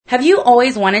Have you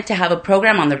always wanted to have a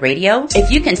program on the radio? If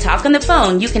you can talk on the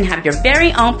phone, you can have your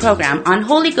very own program on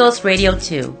Holy Ghost Radio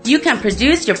too. You can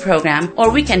produce your program,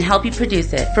 or we can help you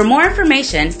produce it. For more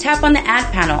information, tap on the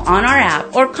ad panel on our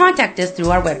app or contact us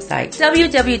through our website,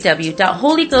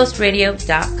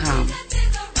 www.holyghostradio.com.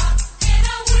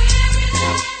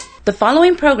 The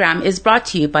following program is brought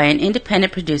to you by an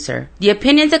independent producer. The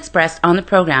opinions expressed on the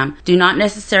program do not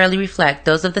necessarily reflect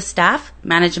those of the staff,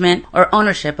 management, or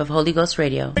ownership of Holy Ghost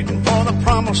Radio. Waiting for the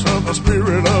promise of the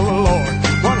Spirit of the Lord.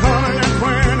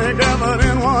 120 gathered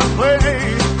in one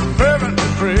place, fervently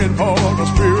prayed for the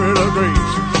Spirit of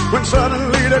grace. When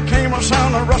suddenly there came a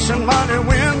sound of rushing mighty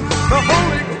wind, the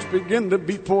Holy Ghost began to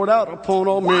be poured out upon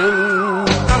all men.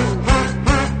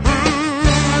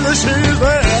 This is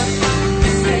that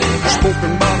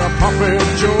spoken by the prophet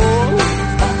Joel.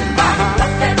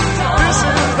 This is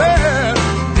that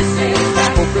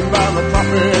spoken by the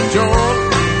prophet Joel.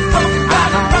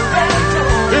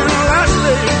 In the last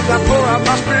days I pour out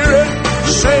my Spirit,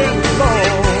 saith the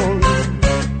Lord.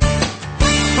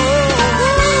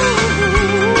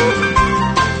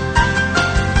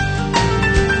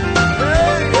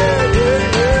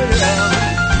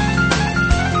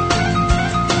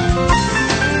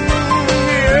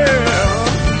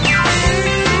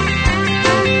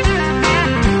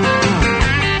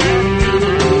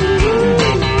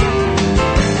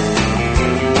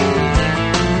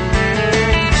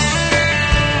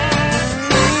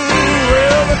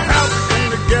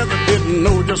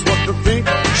 Just what to think.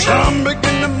 Some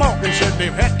begin to mock and said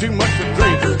they've had too much to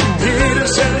drink. Peter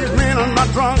said these men are not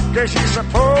drunk as you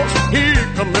suppose. Here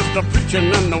comes the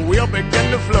preaching and the wheel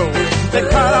began to flow. They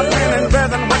cried out, men and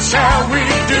brethren, what shall we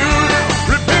do?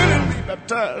 Repent and be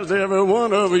baptized, every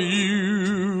one of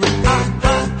you. This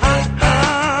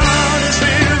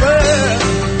is that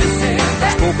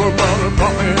spoke about the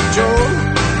prophet Joel.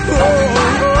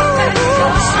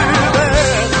 This is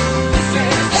that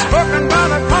spoken by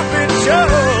the prophet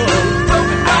Joel.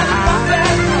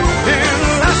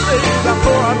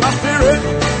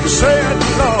 Said the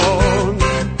Lord.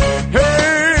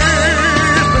 Hey,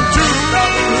 it's been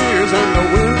 2,000 years and the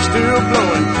wind's still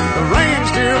blowing, the rain's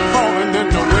still falling and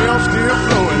the well's still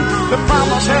flowing. The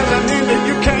promise hasn't ended,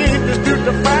 you can't dispute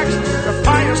the facts. The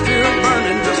fire's still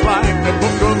burning just like the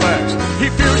book of Acts. He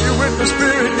fills you with the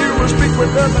Spirit, you will speak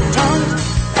with other tongues.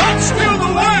 That's still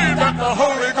the way that the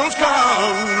Holy Ghost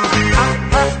comes.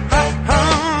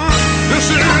 This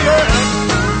is it.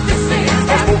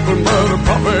 Spoken by the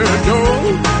prophet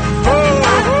Joel.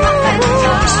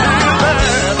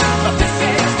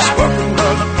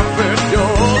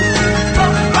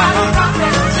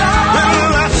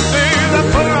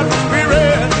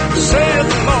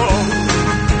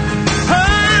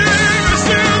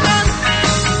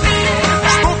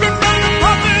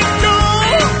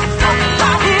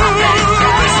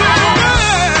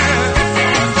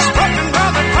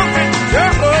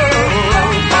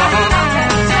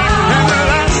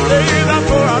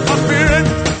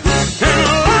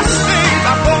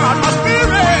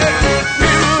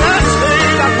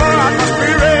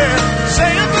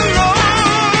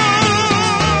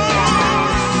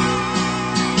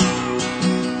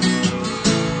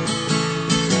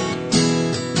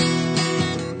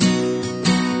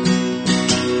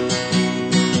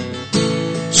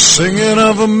 Singing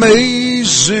of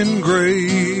amazing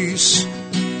grace,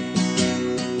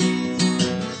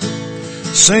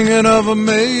 singing of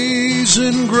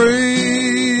amazing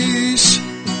grace,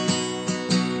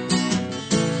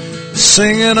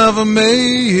 singing of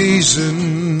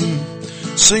amazing,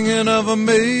 singing of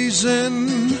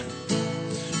amazing,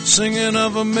 singing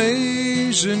of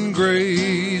amazing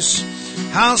grace.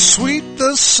 How sweet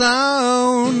the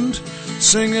sound,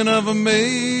 singing of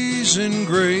amazing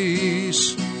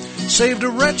grace. Saved a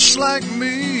wretch like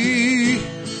me,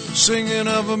 singing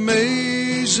of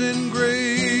amazing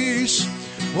grace.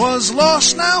 Was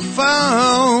lost, now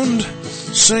found,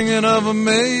 singing of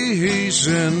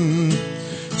amazing,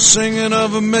 singing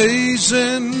of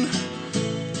amazing,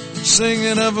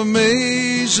 singing of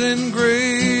amazing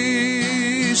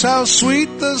grace. How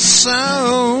sweet the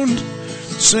sound,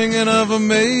 singing of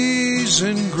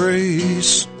amazing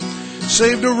grace.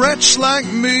 Saved a wretch like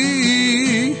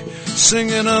me,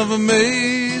 singing of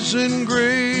amazing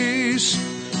grace.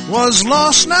 Was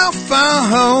lost, now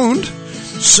found,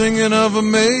 singing of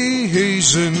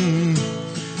amazing,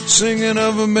 singing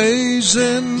of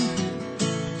amazing,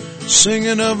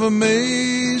 singing of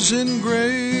amazing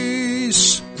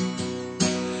grace.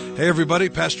 Hey everybody,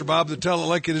 Pastor Bob the Tell It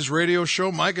Like It Is radio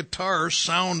show. My guitar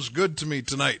sounds good to me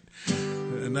tonight.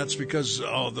 And that's because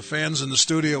the fans in the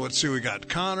studio, let's see, we got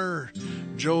Connor,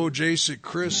 Joe, JC,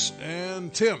 Chris,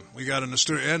 and Tim. We got in the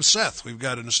studio, and Seth we've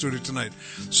got in the studio tonight.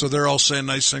 So they're all saying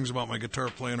nice things about my guitar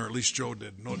playing, or at least Joe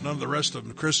did. None of the rest of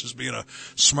them. Chris is being a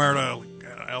smart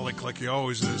aleck like he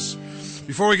always is.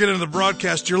 Before we get into the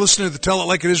broadcast, you're listening to the Tell It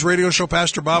Like It Is radio show.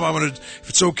 Pastor Bob, I'm going to, if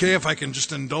it's okay, if I can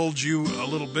just indulge you a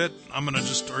little bit, I'm going to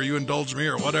just, or you indulge me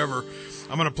or whatever,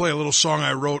 I'm going to play a little song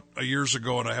I wrote years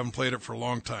ago, and I haven't played it for a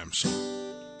long time. So,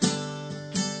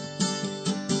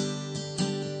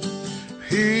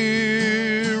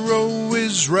 Hear, O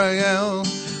Israel,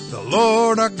 the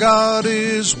Lord our God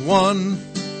is one.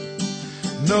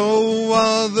 No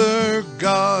other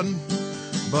God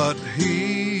but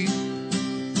He.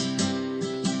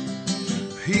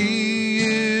 He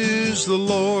is the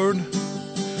Lord,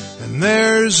 and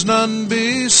there's none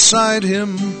beside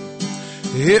Him.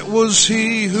 It was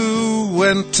He who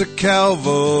went to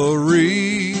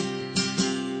Calvary.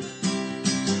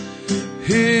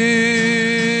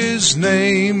 His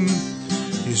name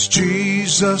is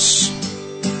Jesus.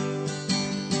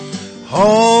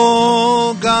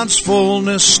 All God's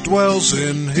fullness dwells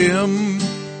in Him.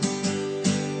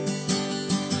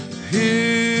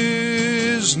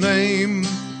 His name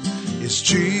is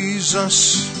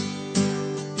Jesus.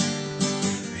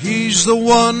 He's the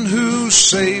one who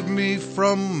saved me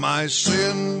from my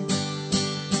sin.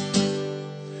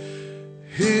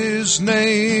 His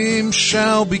name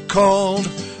shall be called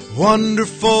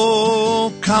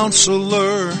Wonderful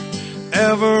Counselor,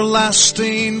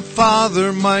 Everlasting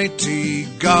Father, Mighty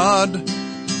God.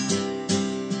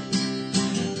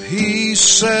 He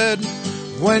said,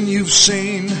 when you've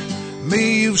seen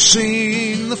me, you've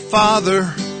seen the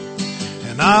Father,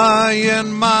 and I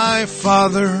and my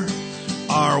Father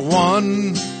are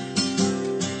one.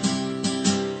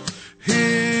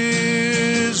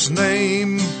 His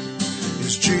name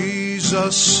is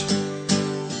Jesus.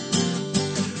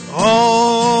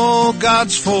 All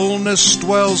God's fullness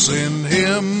dwells in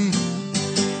Him.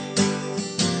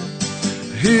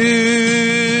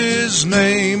 His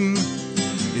name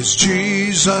is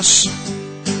Jesus,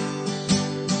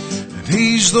 and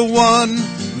He's the one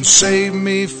who saved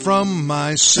me from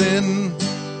my sin.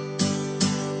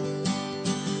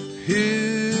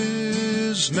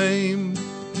 His name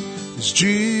is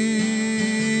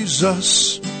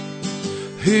Jesus.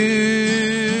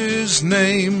 His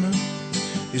name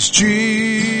is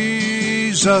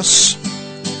Jesus.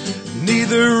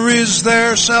 Neither is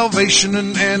there salvation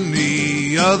in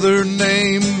any other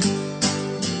name,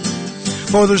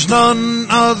 for there's none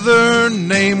other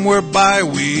name whereby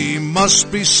we must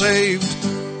be saved.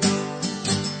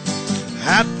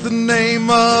 At the name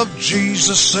of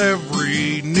Jesus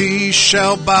every knee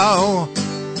shall bow,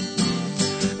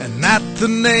 and at the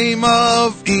name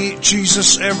of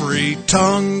Jesus every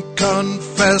tongue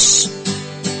confess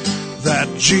that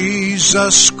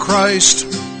Jesus Christ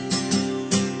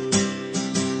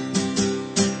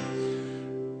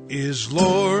is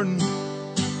Lord.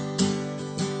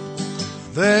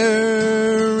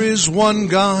 There is one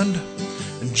God,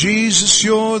 and Jesus,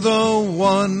 you're the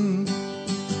one.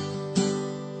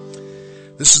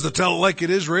 This is the Tell It Like It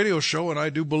Is radio show, and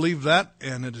I do believe that,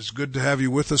 and it is good to have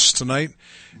you with us tonight.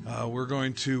 We're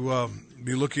going to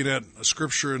be looking at a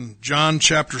scripture in John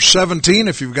chapter 17,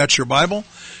 if you've got your Bible,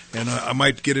 and I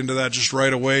might get into that just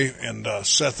right away, and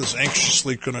Seth is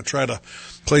anxiously going to try to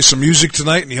play some music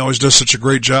tonight, and he always does such a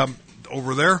great job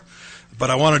over there.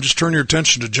 But I want to just turn your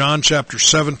attention to John chapter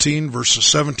 17, verses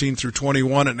 17 through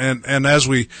 21, and as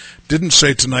we didn't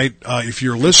say tonight, if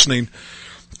you're listening,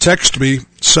 text me,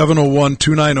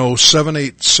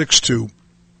 701-290-7862.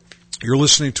 You're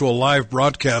listening to a live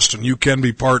broadcast, and you can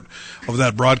be part of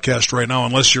that broadcast right now,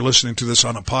 unless you're listening to this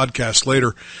on a podcast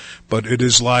later. But it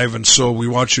is live, and so we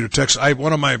want you to text.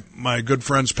 One of my good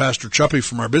friends, Pastor Chuppy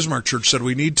from our Bismarck Church, said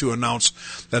we need to announce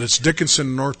that it's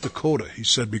Dickenson, North Dakota. He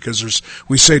said because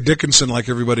we say Dickenson like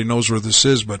everybody knows where this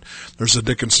is, but there's a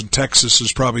Dickenson, Texas.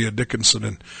 There's probably a Dickenson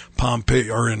in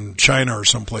Pompeii or in China or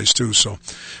someplace too. So,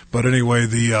 but anyway,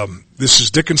 this is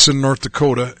Dickenson, North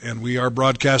Dakota, and we are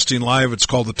broadcasting live. It's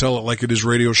called the Tell It Like It Is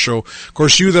radio show. Of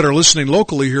course, you that are listening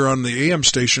locally here on the AM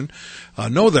station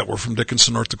know that we're from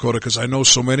Dickenson, North Dakota, because I know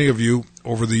so many of you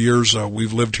over the years.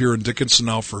 We've lived here in Dickenson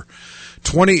now for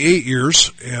 28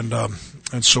 years, and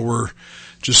so we're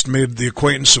just made the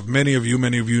acquaintance of many of you.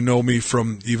 Many of you know me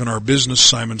from even our business,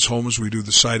 Simon's Homes. We do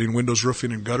the siding, windows,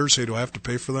 roofing, and gutters. Hey, do I have to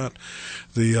pay for that?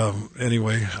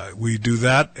 Anyway, we do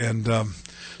that, and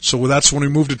so that's when we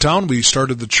moved to town. We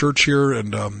started the church here,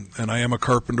 and I am a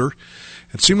carpenter.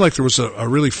 It seemed like there was a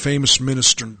really famous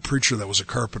minister and preacher that was a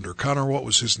carpenter. Connor, what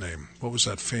was his name? What was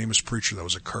that famous preacher that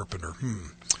was a carpenter?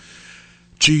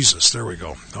 Jesus, there we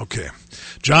go. Okay.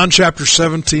 John chapter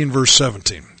 17, verse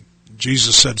 17.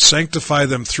 Jesus said, "Sanctify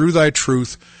them through thy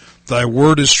truth. Thy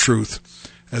word is truth.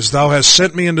 As thou hast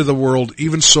sent me into the world,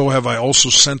 even so have I also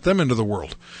sent them into the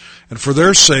world. And for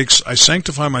their sakes I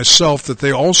sanctify myself, that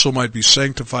they also might be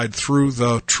sanctified through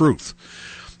the truth.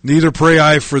 Neither pray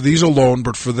I for these alone,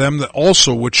 but for them that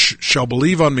also which shall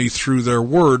believe on me through their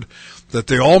word, that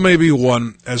they all may be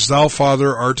one, as thou,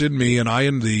 Father, art in me, and I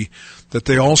in thee, that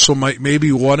they also may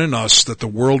be one in us, that the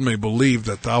world may believe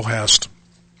that thou hast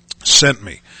sent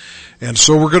me." And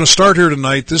so we're going to start here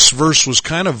tonight. This verse was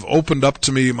kind of opened up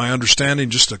to me, my understanding,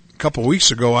 just a couple of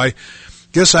weeks ago. I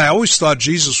guess I always thought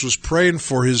Jesus was praying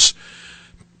for his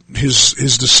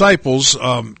disciples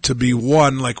to be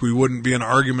one, like we wouldn't be in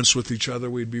arguments with each other.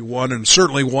 We'd be one, and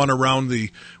certainly one around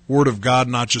the Word of God,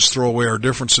 not just throw away our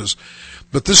differences.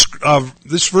 But this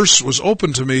verse was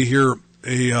open to me here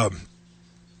a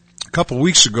couple of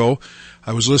weeks ago.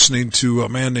 I was listening to a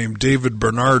man named David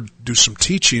Bernard do some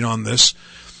teaching on this,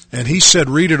 and he said,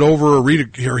 read it over, or read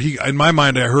it here. In my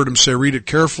mind, I heard him say, read it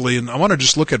carefully, and I want to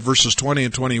just look at verses 20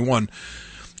 and 21.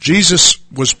 Jesus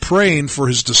was praying for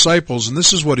his disciples, and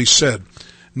this is what he said: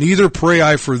 "Neither pray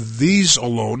I for these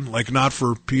alone," like not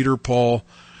for Peter, Paul,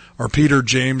 or Peter,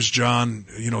 James, John,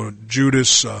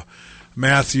 Judas,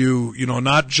 Matthew,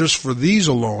 not just for these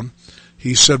alone.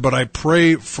 He said, "But I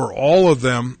pray for all of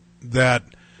them that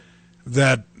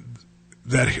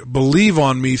believe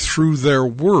on me through their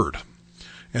word."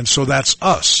 And so that's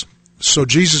us. So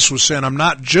Jesus was saying, I'm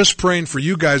not just praying for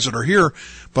you guys that are here,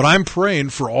 but I'm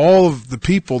praying for all of the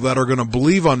people that are going to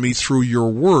believe on me through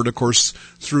your word. Of course,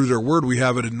 through their word, we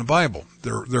have it in the Bible.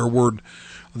 Their word,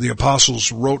 the apostles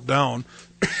wrote down.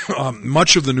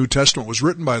 Much of the New Testament was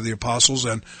written by the apostles,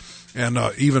 and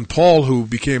even Paul, who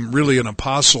became really an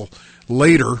apostle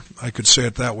later, I could say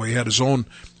it that way, he had his own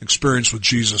experience with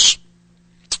Jesus.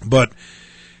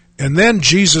 And then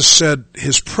Jesus said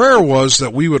his prayer was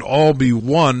that we would all be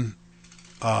one,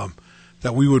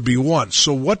 that we would be one.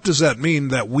 So what does that mean?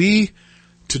 That we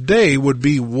today would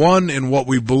be one in what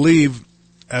we believe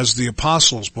as the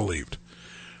apostles believed.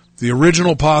 The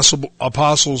original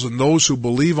apostles and those who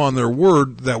believe on their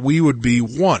word, that we would be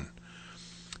one.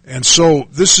 And so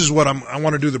this is what I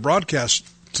want to do the broadcast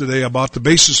today about. The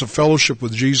basis of fellowship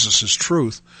with Jesus is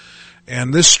truth.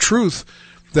 And this truth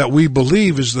that we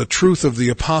believe is the truth of the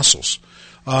apostles.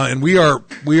 And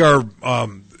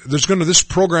this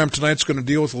program tonight's going to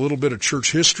deal with a little bit of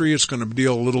church history. It's going to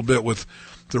deal a little bit with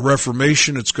the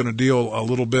Reformation. It's going to deal a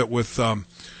little bit with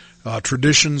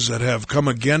traditions that have come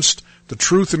against the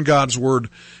truth in God's Word.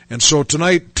 And so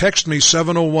tonight, text me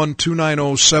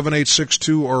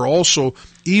 701-290-7862, or also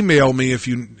email me if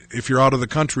you're out of the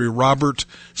country,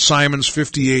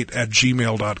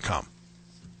 robertsimons58@gmail.com.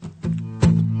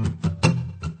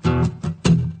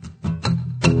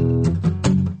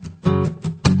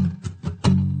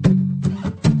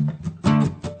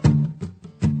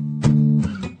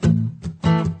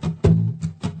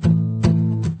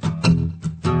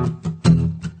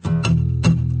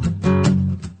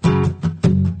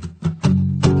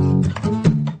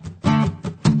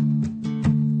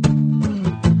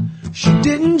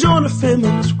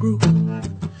 Feminist group,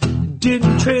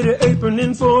 didn't trade her apron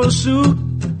in for a suit.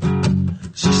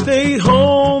 She stayed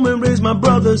home and raised my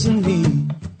brothers and me.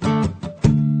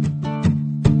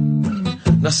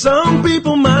 Now some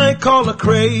people might call her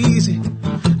crazy,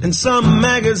 and some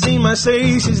magazine might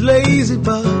say she's lazy,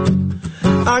 but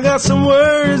I got some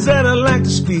words that I like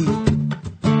to speak.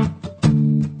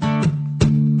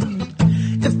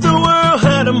 If the world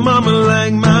had a mama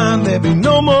like mine, there'd be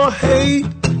no more hate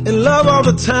and love all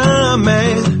the time,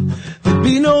 man. There'd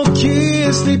be no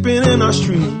kids sleeping in our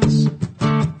streets.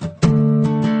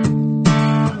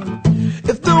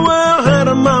 If the world had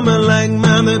a mama like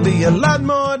mine, there'd be a lot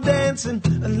more dancing,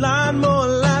 a lot more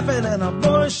laughing, and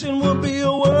abortion would be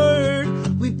a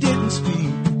word we didn't speak.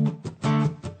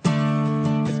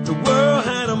 If the world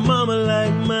had a mama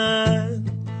like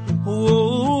mine,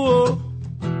 oh,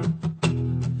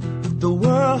 if the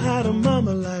world had a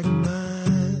mama like mine.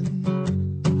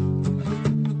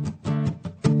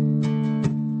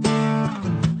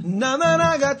 Now that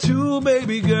I got two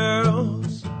baby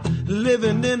girls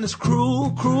living in this cruel,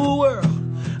 cruel world,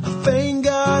 I thank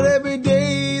God every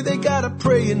day they got a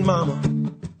praying mama.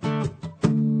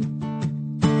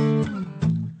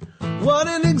 What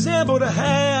an example to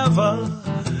have, a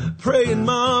praying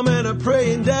mom and a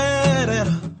praying dad, and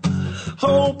I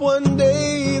hope one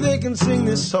day they can sing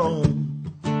this song.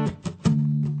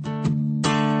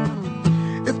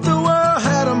 If the world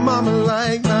had a mama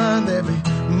like mine, there'd be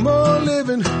more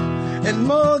living and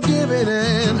more giving,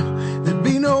 and there'd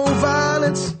be no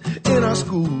violence in our our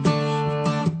schools.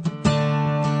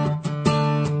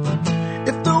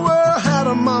 If the world had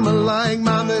a mama like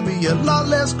mine, there'd be a lot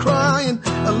less crying,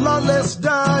 a lot less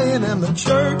dying, and the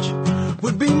church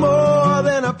would be more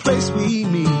than a place we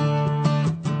meet. If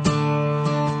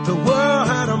the world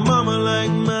had a mama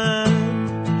like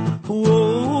mine,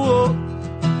 whoa.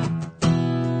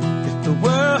 If the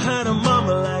world had a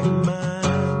mama like mine,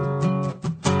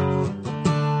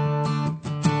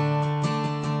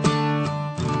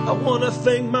 I want to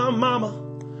thank my mama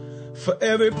for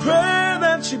every prayer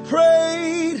that she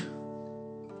prayed.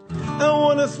 I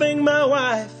want to thank my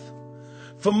wife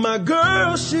for my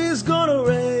girl she's gonna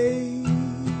raise.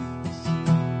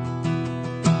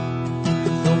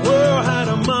 If the world had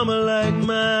a mama like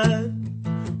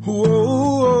mine,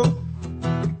 whoa.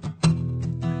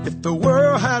 If the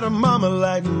world had a mama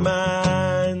like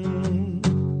mine.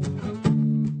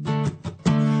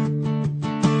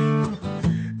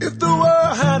 If the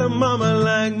world had a mama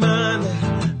like mine,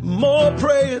 more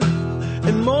praying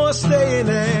and more staying,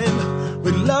 and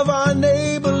we love our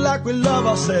neighbor like we love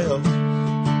ourselves.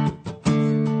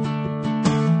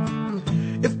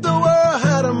 If the world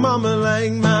had a mama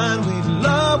like mine, we'd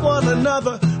love one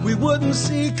another, we wouldn't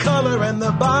see color, and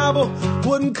the Bible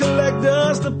wouldn't collect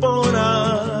dust upon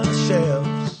our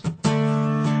shelves.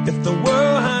 If the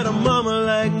world had a mama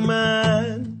like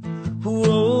mine,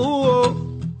 whoa.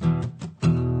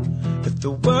 If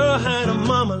the world had a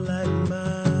mama like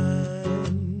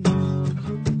mine,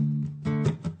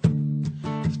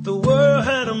 if the world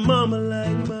had a mama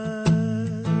like mine.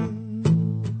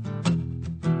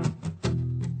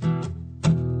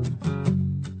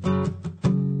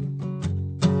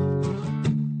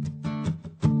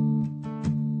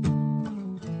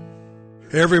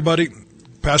 Hey everybody,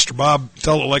 Pastor Bob,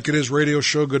 Tell It Like It Is radio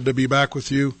show. Good to be back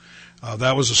with you.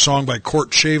 That was a song by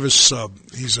Court Chavis.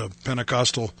 He's a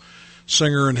Pentecostal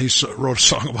singer, and he wrote a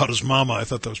song about his mama. I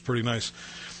thought that was pretty nice.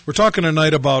 We're talking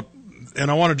tonight about,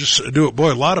 and I want to just do it.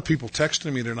 Boy, a lot of people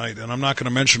texting me tonight, and I'm not going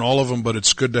to mention all of them, but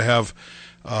it's good to have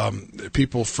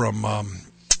people from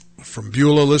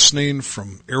Beulah listening,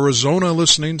 from Arizona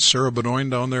listening, Sarah Benoit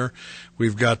down there.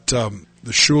 We've got the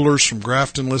Schulers from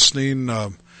Grafton listening,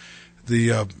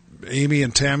 the Amy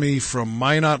and Tammy from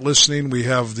Minot listening. We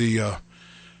have the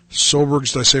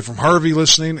Sobergs, did I say, from Harvey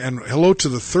listening, and hello to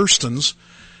the Thurstons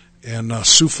and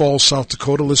Sioux Falls, South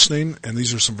Dakota listening, and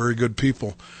these are some very good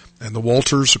people. And the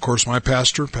Walters, of course, my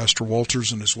pastor, Pastor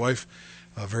Walters and his wife,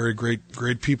 very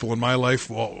great people in my life.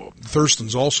 Well,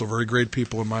 Thurstons also very great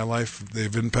people in my life.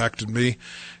 They've impacted me,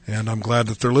 and I'm glad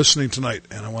that they're listening tonight,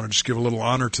 and I want to just give a little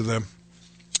honor to them.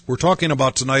 We're talking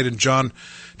about tonight in John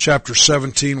chapter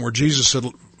 17, where Jesus said,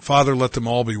 Father, let them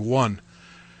all be one.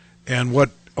 And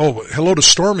hello to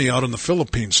Stormy out in the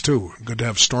Philippines, too. Good to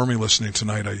have Stormy listening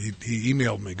tonight. He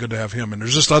emailed me. Good to have him. And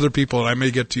there's just other people, and I may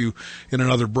get to you in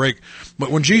another break. But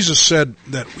when Jesus said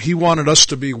that he wanted us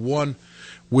to be one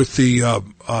with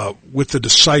the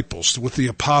disciples, with the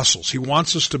apostles, he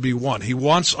wants us to be one. He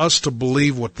wants us to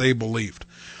believe what they believed.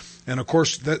 And, of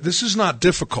course, this is not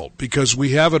difficult because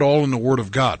we have it all in the Word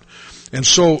of God. And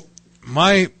so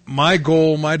my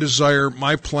goal, my desire,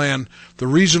 my plan, the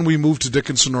reason we moved to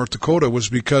Dickenson, North Dakota was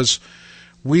because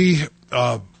we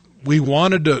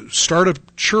wanted to start a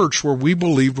church where we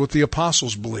believed what the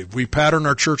apostles believed. We patterned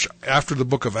our church after the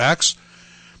book of Acts,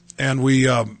 and we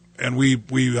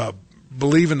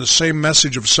believe in the same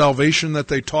message of salvation that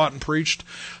they taught and preached.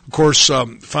 Of course,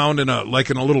 found in a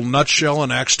little nutshell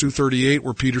in Acts 2:38,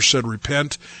 where Peter said,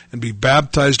 "Repent and be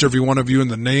baptized, every one of you, in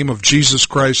the name of Jesus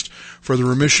Christ for the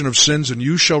remission of sins, and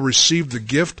you shall receive the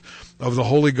gift of the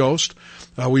Holy Ghost."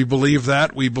 We believe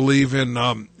that. We believe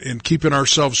in keeping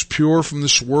ourselves pure from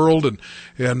this world,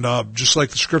 and just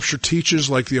like the Scripture teaches,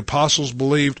 like the apostles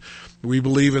believed. We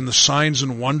believe in the signs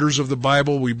and wonders of the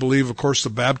Bible. We believe, of course, the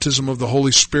baptism of the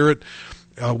Holy Spirit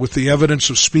with the evidence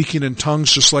of speaking in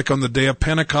tongues, just like on the day of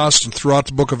Pentecost and throughout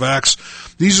the book of Acts.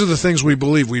 These are the things we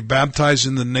believe. We baptize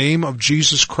in the name of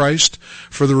Jesus Christ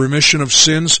for the remission of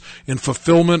sins in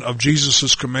fulfillment of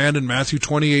Jesus' command in Matthew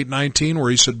 28:19,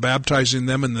 where he said, baptizing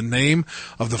them in the name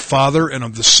of the Father and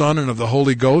of the Son and of the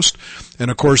Holy Ghost. And,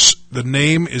 of course, the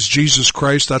name is Jesus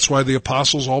Christ. That's why the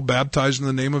apostles all baptized in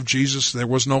the name of Jesus. There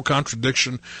was no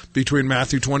contradiction between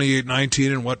Matthew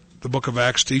 28:19 and what the book of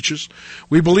Acts teaches.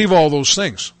 We believe all those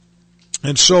things.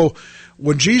 And so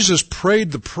when Jesus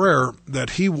prayed the prayer that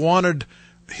he wanted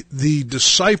the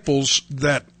disciples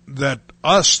that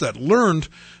learned,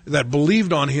 that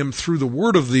believed on him through the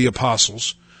word of the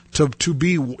apostles, to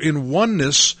be in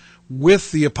oneness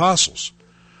with the apostles.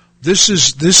 This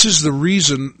is the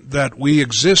reason that we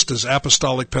exist as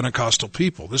apostolic Pentecostal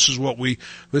people. This is what we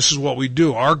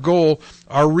do. Our goal,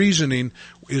 our reasoning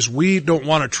is we don't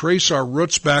want to trace our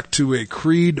roots back to a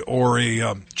creed or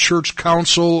a church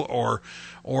council or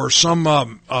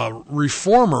some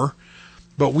reformer,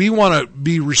 but we want to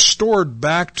be restored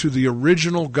back to the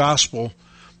original gospel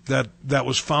that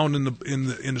was found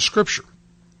in the Scripture.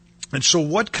 And so,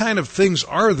 what kind of things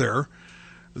are there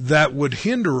that would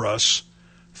hinder us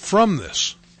from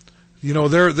this? You know,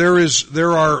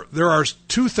 there are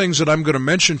two things that I'm going to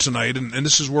mention tonight, and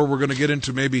this is where we're going to get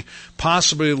into maybe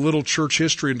possibly a little church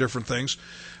history and different things.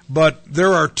 But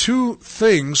there are two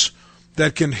things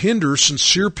that can hinder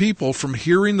sincere people from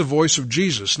hearing the voice of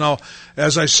Jesus. Now,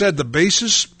 as I said, the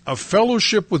basis of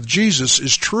fellowship with Jesus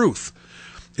is truth.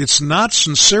 It's not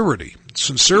sincerity.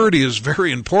 Sincerity is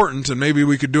very important, and maybe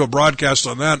we could do a broadcast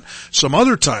on that some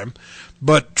other time.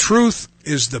 But truth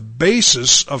is the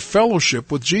basis of fellowship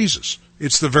with Jesus.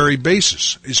 It's the very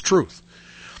basis, is truth.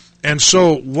 And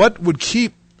so what would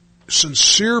keep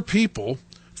sincere people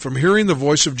from hearing the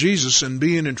voice of Jesus and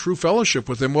being in true fellowship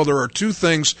with Him? Well, there are two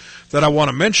things that I want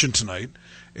to mention tonight.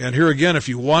 And here again, if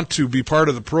you want to be part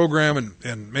of the program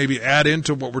and maybe add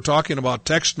into what we're talking about,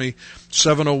 text me,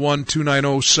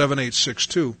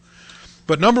 701-290-7862.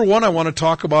 But number one I want to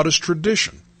talk about is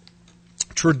tradition.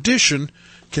 Tradition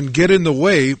can get in the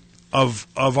way of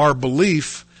our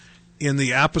belief in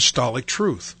the apostolic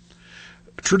truth.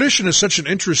 Tradition is such an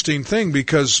interesting thing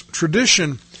because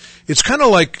tradition, it's kind of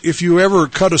like if you ever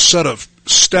cut a set of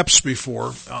steps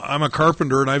before. I'm a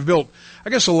carpenter and I've built, I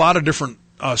guess, a lot of different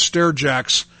stair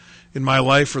jacks in my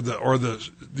life, or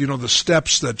the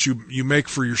steps that you make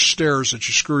for your stairs that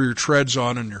you screw your treads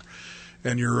on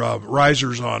and your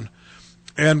risers on.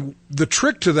 And the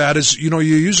trick to that is, you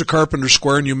use a carpenter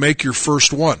square and you make your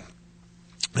first one.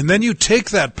 And then you take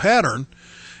that pattern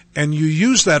and you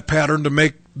use that pattern to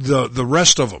make the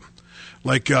rest of them.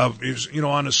 Like, on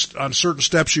certain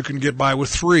steps you can get by with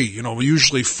 3,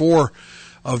 usually 4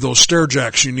 of those stair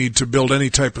jacks you need to build any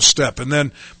type of step.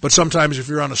 But sometimes if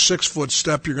you're on a 6-foot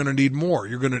step, you're going to need more.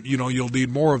 You'll need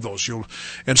more of those.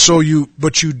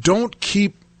 But you don't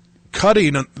keep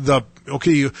cutting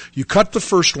you cut the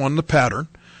first one, the pattern,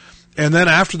 and then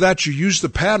after that you use the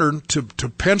pattern to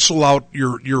pencil out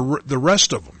the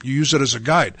rest of them. You use it as a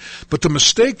guide. But the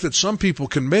mistake that some people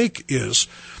can make is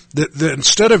that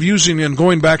instead of using and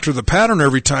going back to the pattern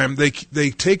every time, they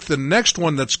take the next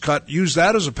one that's cut, use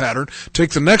that as a pattern,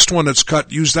 take the next one that's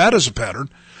cut, use that as a pattern,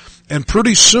 and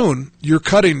pretty soon you're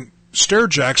cutting stair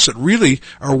jacks that really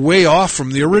are way off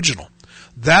from the original.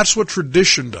 That's what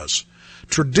tradition does.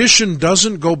 Tradition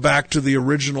doesn't go back to the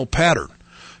original pattern.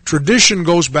 Tradition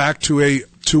goes back to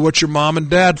what your mom and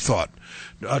dad thought.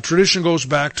 Tradition goes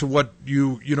back to what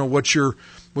what your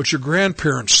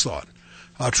grandparents thought.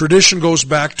 Tradition goes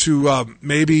back to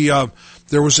maybe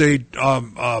there was a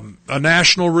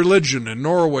national religion in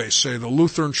Norway. Say the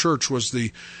Lutheran Church was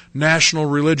the national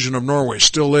religion of Norway,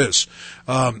 still is,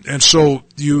 and so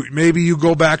you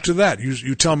go back to that.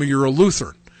 You tell me you're a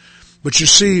Lutheran. But you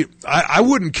see, I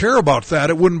wouldn't care about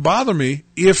that. It wouldn't bother me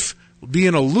if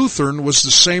being a Lutheran was the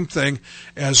same thing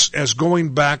as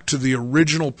going back to the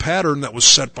original pattern that was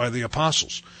set by the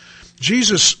apostles.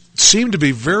 Jesus seemed to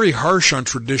be very harsh on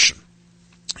tradition.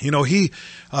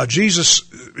 Jesus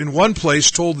in one place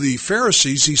told the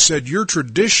Pharisees, he said, your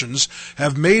traditions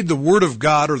have made the word of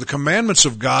God or the commandments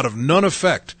of God of none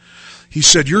effect. He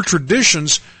said, your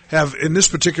traditions have, in this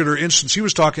particular instance he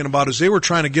was talking about, is they were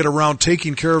trying to get around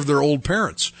taking care of their old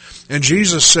parents. And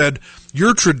Jesus said,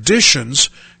 your traditions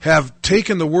have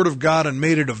taken the word of God and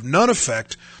made it of none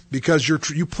effect because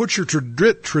you put your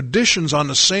traditions on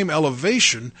the same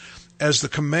elevation as the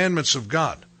commandments of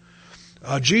God.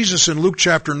 Jesus in Luke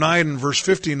chapter 9 and verse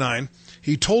 59,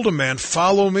 he told a man,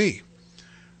 follow me.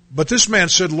 But this man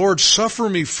said, Lord, suffer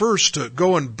me first to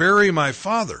go and bury my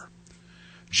father.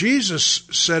 Jesus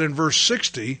said in verse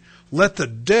 60, let the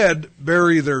dead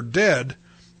bury their dead,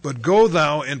 but go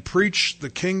thou and preach the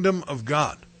kingdom of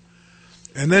God.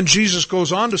 And then Jesus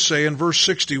goes on to say in verse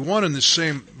 61 in this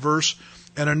same verse,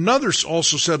 and another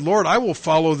also said, Lord, I will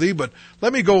follow thee, but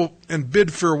let me go and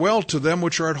bid farewell to them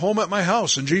which are at home at my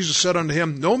house. And Jesus said unto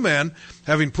him, no man,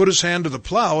 having put his hand to the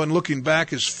plow and looking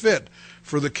back, is fit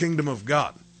for the kingdom of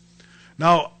God.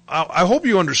 Now, I hope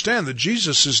you understand that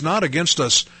Jesus is not against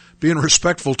us being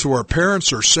respectful to our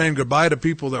parents or saying goodbye to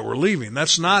people that we're leaving.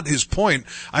 That's not his point.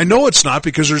 I know it's not,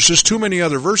 because there's just too many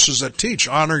other verses that teach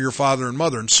honor your father and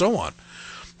mother and so on.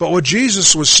 But what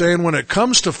Jesus was saying, when it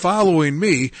comes to following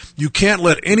me, you can't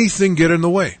let anything get in the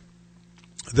way.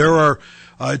 There are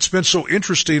It's been so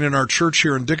interesting in our church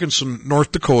here in Dickenson,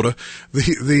 North Dakota,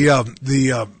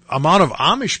 the amount of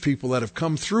Amish people that have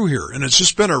come through here, and it's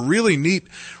just been a really neat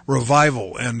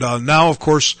revival. And now, of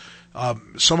course,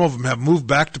 some of them have moved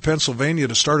back to Pennsylvania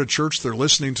to start a church. They're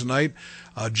listening tonight.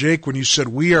 Jake, when you said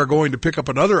we are going to pick up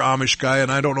another Amish guy,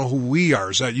 and I don't know who we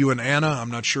are. Is that you and Anna? I'm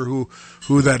not sure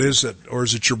who that is, or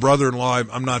is it your brother-in-law?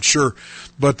 I'm not sure.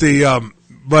 But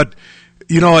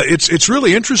you know, it's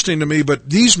really interesting to me, but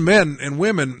these men and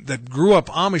women that grew up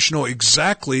Amish know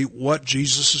exactly what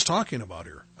Jesus is talking about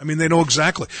here. I mean, they know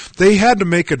exactly. They had to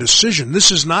make a decision.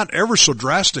 This is not ever so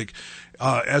drastic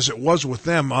as it was with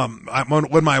them.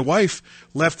 When my wife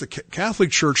left the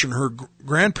Catholic Church and her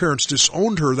grandparents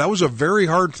disowned her, that was a very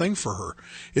hard thing for her.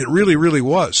 It really, really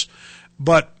was.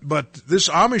 But this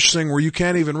Amish thing where you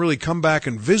can't even really come back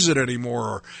and visit anymore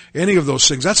or any of those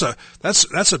things, that's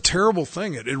a terrible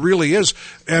thing. It really is.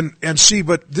 And see,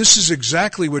 but this is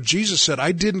exactly what Jesus said.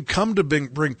 I didn't come to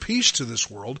bring peace to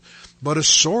this world, but a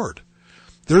sword.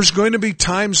 There's going to be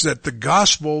times that the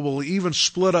gospel will even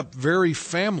split up very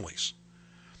families.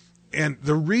 And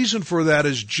the reason for that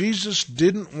is Jesus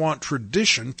didn't want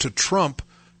tradition to trump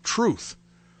truth.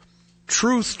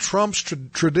 Truth trumps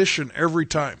tradition every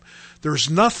time. There's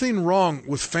nothing wrong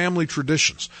with family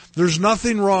traditions. There's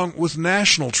nothing wrong with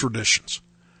national traditions.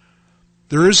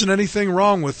 There isn't anything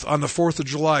wrong with, on the 4th of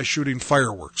July, shooting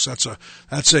fireworks. That's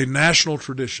a national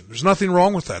tradition. There's nothing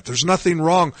wrong with that. There's nothing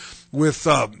wrong with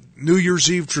New Year's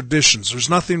Eve traditions. There's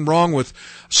nothing wrong with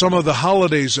some of the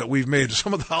holidays that we've made.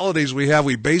 Some of the holidays we have,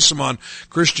 we base them on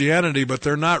Christianity, but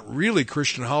they're not really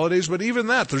Christian holidays. But even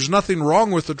that, there's nothing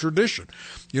wrong with the tradition.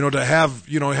 You know, to have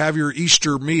your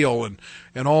Easter meal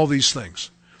and all these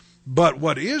things. But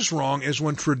what is wrong is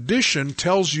when tradition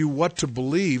tells you what to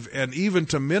believe and even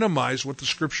to minimize what the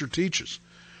Scripture teaches.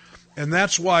 And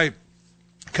that's why,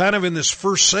 kind of in this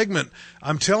first segment,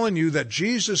 I'm telling you that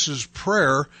Jesus'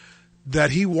 prayer,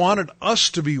 that he wanted us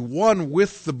to be one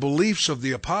with the beliefs of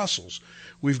the apostles.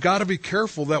 We've got to be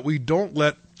careful that we don't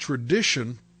let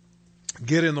tradition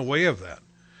get in the way of that.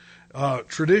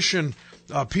 Tradition,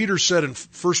 Peter said in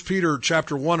 1 Peter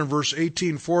chapter 1 and verse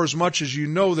 18, "For as much as you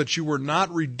know that you were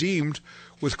not redeemed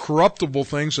with corruptible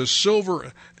things as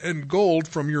silver and gold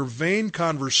from your vain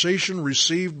conversation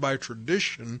received by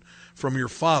tradition from your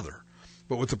father,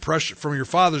 but with the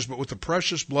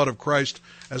precious blood of Christ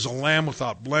as a lamb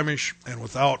without blemish and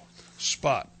without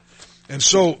spot." And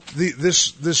so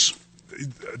this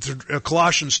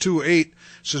Colossians 2:8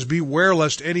 says, "Beware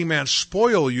lest any man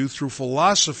spoil you through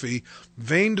philosophy,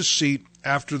 vain deceit,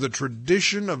 after the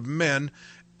tradition of men,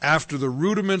 after the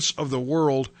rudiments of the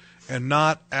world, and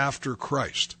not after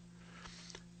Christ."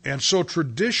 And so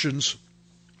traditions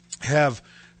have,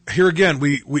 here again,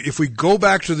 if we go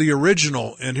back to the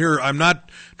original, and here I'm not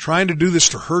trying to do this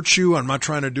to hurt you, I'm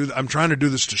trying to do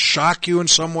this to shock you in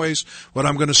some ways, what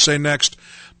I'm going to say next.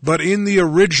 But in the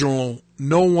original,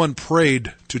 no one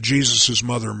prayed to Jesus'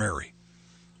 mother Mary.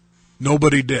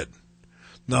 Nobody did.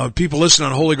 Now, people listening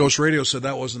on Holy Ghost Radio said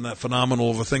that wasn't that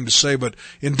phenomenal of a thing to say, but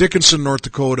in Dickenson, North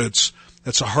Dakota,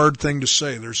 that's a hard thing to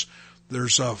say.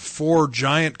 There's 4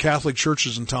 giant Catholic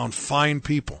churches in town, fine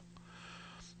people.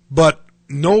 But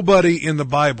nobody in the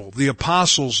Bible, the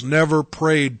apostles, never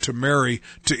prayed to Mary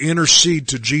to intercede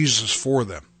to Jesus for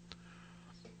them.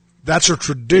 That's a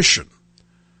tradition.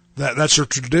 That's a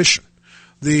tradition.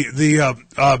 The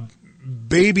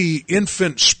baby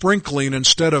infant sprinkling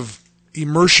instead of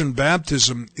immersion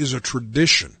baptism is a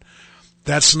tradition.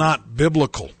 That's not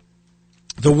biblical.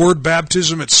 The word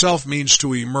baptism itself means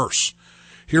to immerse.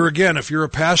 Here again, if you're a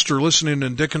pastor listening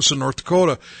in Dickenson, North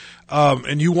Dakota,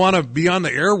 and you want to be on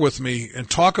the air with me and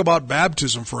talk about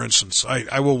baptism, for instance,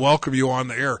 I will welcome you on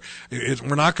the air.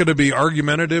 We're not going to be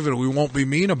argumentative and we won't be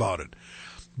mean about it.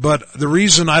 But the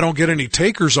reason I don't get any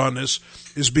takers on this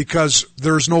is because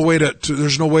there's no way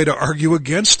to argue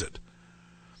against it.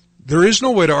 There is no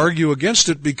way to argue against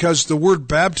it because the word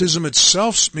baptism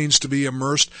itself means to be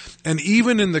immersed. And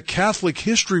even in the Catholic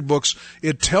history books,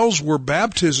 it tells where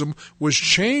baptism was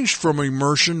changed from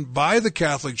immersion by the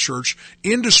Catholic Church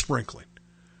into sprinkling.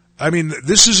 I mean,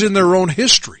 this is in their own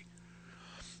history.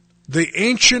 The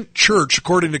ancient church,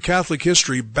 according to Catholic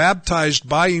history, baptized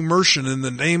by immersion in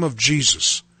the name of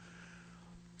Jesus.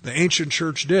 The ancient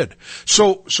church did.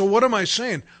 So what am I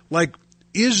saying? Like,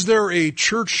 is there a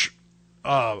church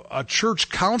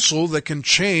council that can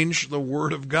change the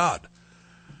Word of God?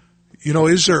 You know,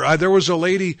 is there? There was a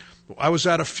lady, I was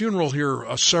at a funeral here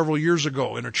several years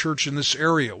ago in a church in this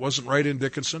area. It wasn't right in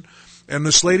Dickenson. And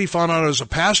this lady found out I was a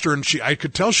pastor, and I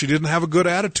could tell she didn't have a good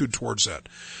attitude towards that.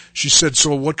 She said,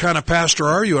 so what kind of pastor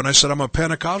are you? And I said, I'm a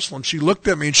Pentecostal. And she looked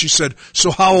at me and she said,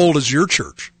 so how old is your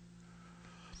church?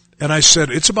 And I said,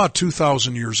 it's about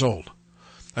 2,000 years old.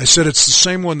 I said, it's the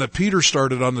same one that Peter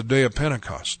started on the day of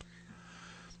Pentecost.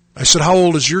 I said, how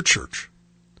old is your church?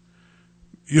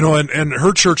 You know, and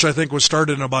her church, I think, was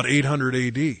started in about 800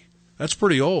 AD. That's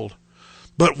pretty old.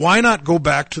 But why not go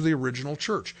back to the original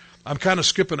church? I'm kind of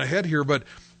skipping ahead here, but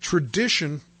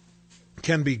tradition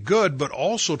can be good, but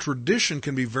also tradition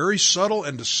can be very subtle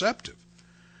and deceptive.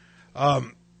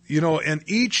 You know, and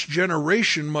each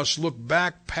generation must look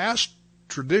back past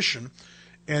tradition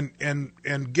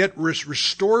and get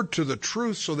restored to the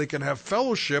truth so they can have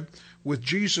fellowship with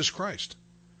Jesus Christ.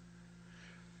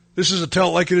 This is a Tell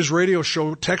It Like It Is radio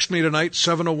show. Text me tonight,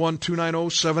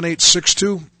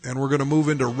 701-290-7862, and we're going to move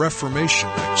into Reformation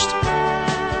next.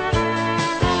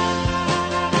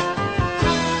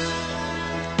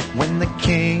 When the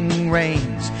King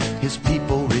reigns, his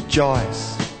people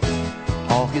rejoice.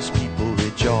 All his people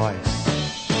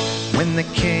rejoice. When the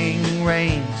King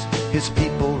reigns, his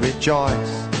people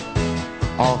rejoice.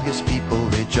 All his people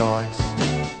rejoice.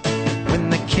 When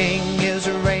the King is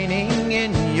reigning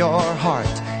in your heart,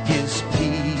 his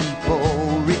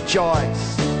people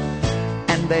rejoice.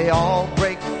 And they all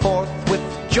break forth with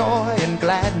joy and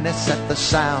gladness at the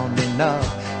sounding of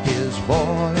his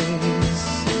voice.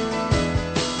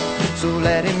 So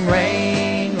let him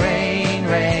reign, reign,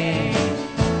 reign.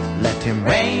 Let him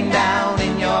rain down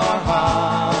in your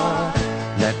heart.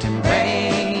 Let him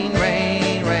rain,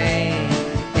 rain, rain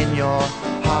in your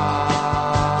heart.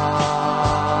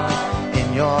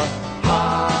 In your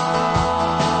heart.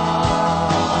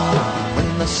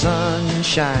 When the sun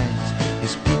shines,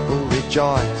 his people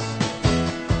rejoice.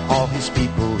 All his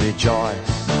people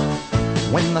rejoice.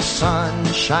 When the sun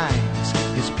shines,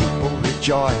 his people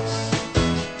rejoice.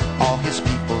 All his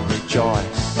people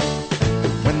rejoice.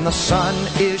 When the sun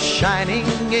is shining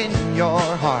in your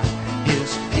heart,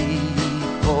 his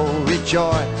people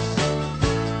rejoice.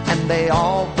 And they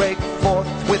all break forth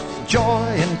with joy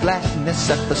and gladness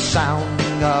at the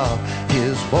sounding of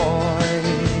his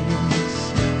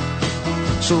voice.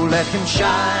 So let him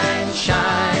shine,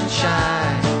 shine,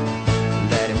 shine.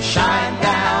 Let him shine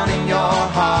down in your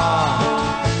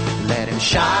heart. Let him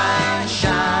shine,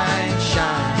 shine,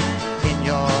 shine.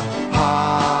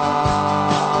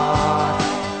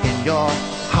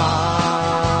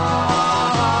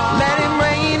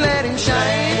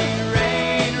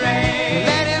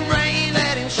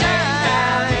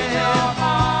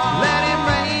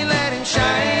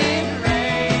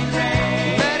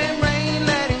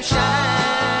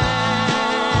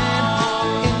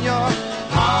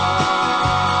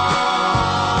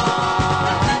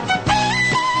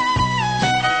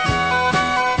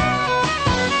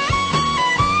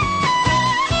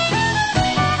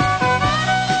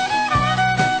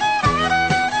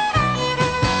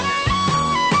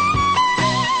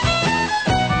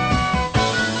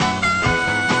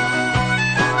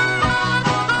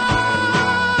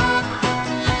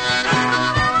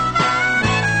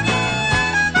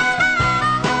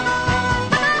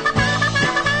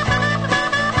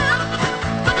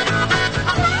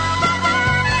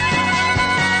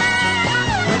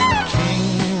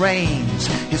 Reigns,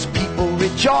 his people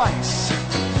rejoice.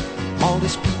 All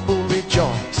his people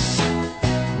rejoice.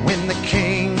 When the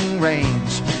King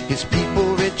reigns, his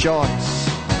people rejoice.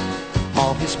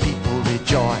 All his people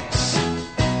rejoice.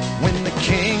 When the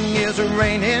King is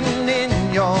reigning in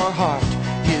your heart,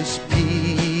 his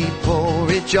people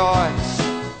rejoice.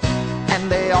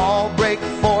 And they all break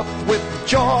forth with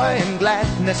joy and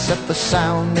gladness at the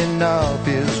sounding of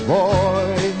his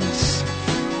voice.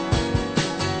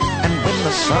 And when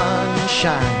the sun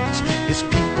shines, his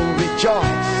people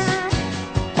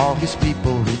rejoice. All his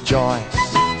people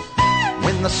rejoice.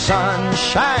 When the sun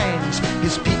shines,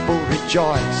 his people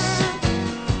rejoice.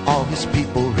 All his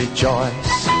people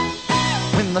rejoice.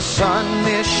 When the sun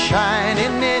is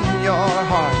shining in your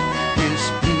heart, his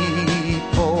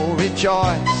people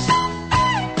rejoice.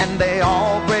 And they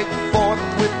all break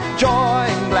forth with joy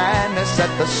and gladness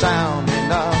at the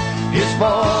sounding of his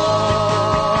voice.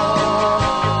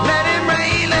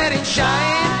 Shine.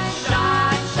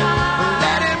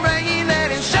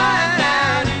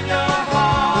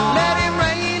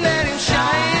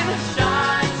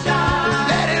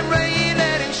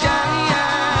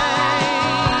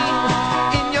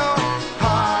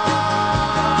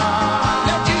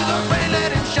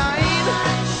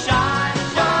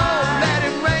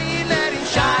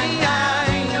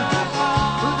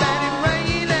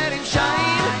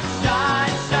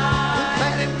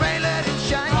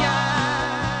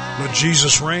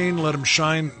 Jesus Reign, Let Him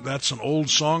Shine. That's an old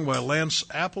song by Lance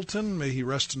Appleton. May he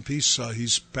rest in peace.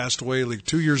 He's passed away like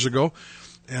 2 years ago.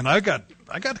 And I got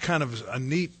kind of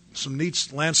some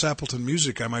neat Lance Appleton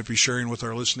music I might be sharing with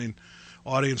our listening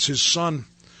audience. His son,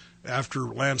 after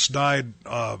Lance died,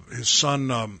 his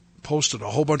son posted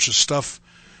a whole bunch of stuff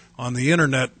on the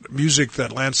internet, music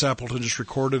that Lance Appleton just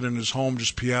recorded in his home,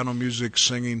 just piano music,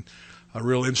 singing,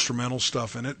 real instrumental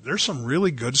stuff in it. There's some really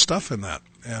good stuff in that.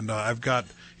 And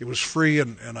it was free,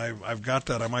 and I've got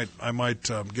that. I might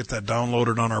get that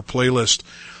downloaded on our playlist.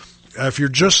 If you're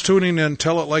just tuning in,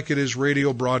 Tell It Like It Is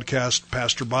radio broadcast.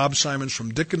 Pastor Bob Simons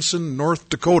from Dickenson, North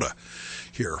Dakota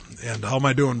here. And how am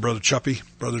I doing, Brother Chuppy?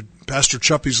 Pastor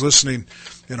Chuppy's listening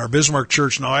in our Bismarck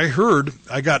church. Now,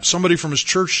 I got somebody from his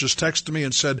church just texted me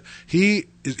and said he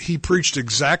preached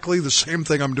exactly the same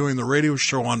thing I'm doing the radio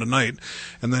show on tonight.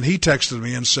 And then he texted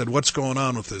me and said, what's going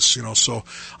on with this? So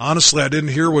honestly, I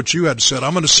didn't hear what you had said.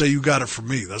 I'm going to say you got it from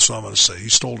me. That's what I'm going to say. He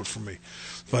stole it from me.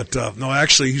 But no,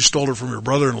 actually, he stole it from your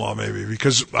brother-in-law maybe,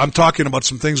 because I'm talking about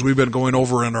some things we've been going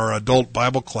over in our adult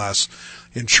Bible class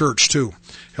in church too.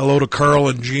 Hello to Carl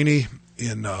and Jeannie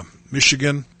in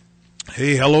Michigan.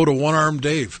 Hey, hello to One-Armed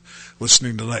Dave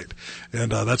listening tonight.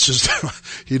 And that's just,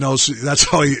 he knows, that's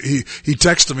how he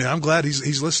texted me. I'm glad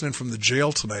he's listening from the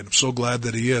jail tonight. I'm so glad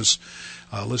that he is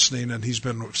listening, and he's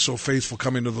been so faithful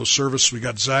coming to those services. We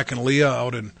got Zach and Leah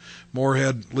out in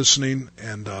Moorhead listening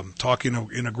and talking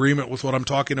in agreement with what I'm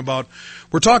talking about.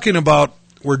 We're talking about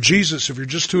where Jesus, if you're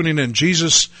just tuning in,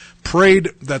 Jesus prayed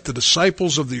that the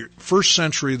disciples of the first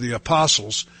century, the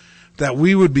apostles, that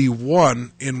we would be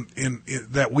one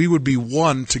that we would be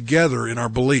one together in our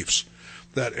beliefs.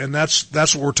 That's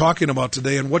what we're talking about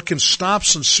today. And what can stop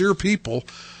sincere people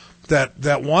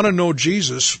that want to know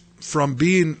Jesus from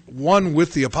being one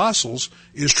with the apostles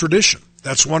is tradition.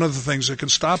 That's one of the things that can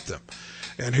stop them.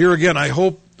 And here again, I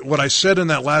hope what I said in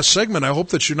that last segment, I hope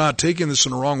that you're not taking this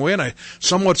in the wrong way. And I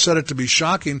somewhat said it to be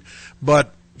shocking,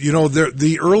 but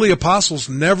the early apostles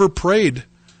never prayed,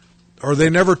 or they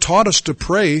never taught us to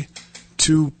pray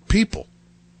to people,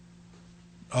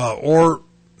 or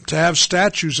to have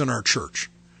statues in our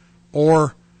church,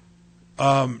 or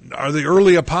are the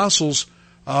early apostles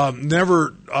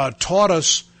never taught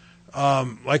us,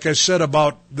 like I said,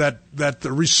 about that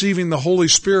the receiving the Holy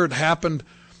Spirit happened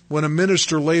when a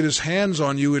minister laid his hands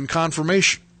on you in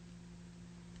confirmation.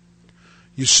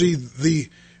 You see, the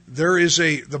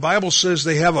Bible says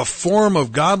they have a form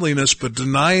of godliness, but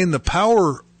denying the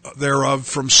power thereof,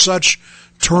 from such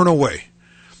turn away.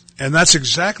 And that's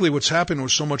exactly what's happened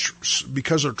with so much,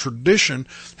 because our tradition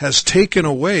has taken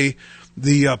away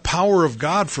the power of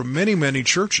God from many, many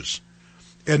churches.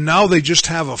 And now they just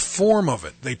have a form of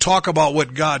it. They talk about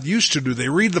what God used to do. They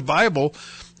read the Bible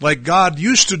like God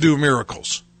used to do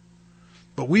miracles.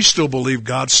 But we still believe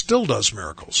God still does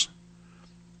miracles.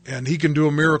 And He can do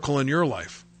a miracle in your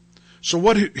life. So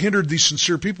what hindered these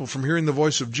sincere people from hearing the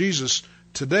voice of Jesus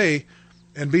today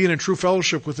and being in true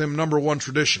fellowship with Him? Number one,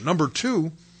 tradition. Number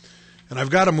two, and I've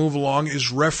got to move along,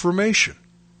 is reformation.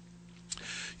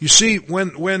 You see,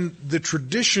 when the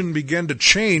tradition began to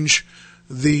change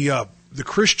the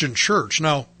Christian church.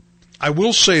 Now, I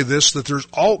will say this,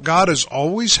 that God has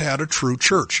always had a true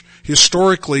church.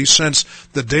 Historically, since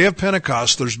the day of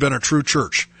Pentecost, there's been a true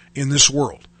church in this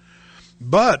world.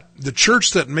 But the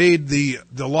church that made the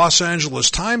Los Angeles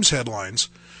Times headlines,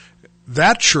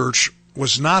 that church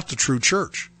was not the true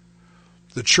church.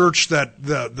 The church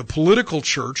the political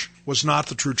church was not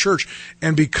the true church.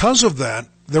 And because of that,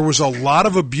 there was a lot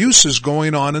of abuses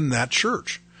going on in that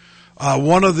church.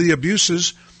 One of the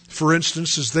abuses, for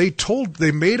instance, is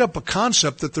they made up a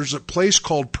concept that there's a place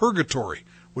called purgatory,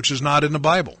 which is not in the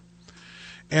Bible.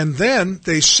 And then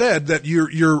they said that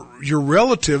your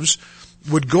relatives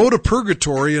would go to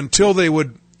purgatory until they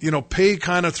would, pay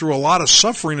kind of through a lot of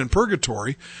suffering in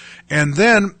purgatory, and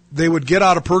then they would get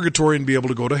out of purgatory and be able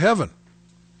to go to heaven.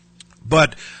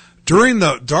 But during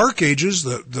the Dark Ages,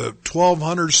 the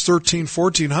 1200s,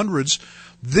 1400s,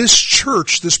 this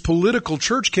church, this political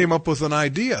church, came up with an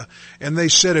idea, and they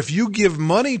said if you give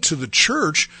money to the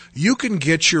church, you can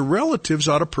get your relatives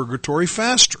out of purgatory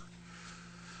faster.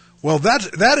 Well,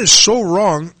 that is so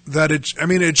wrong that it's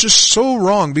just so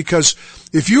wrong, because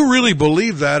if you really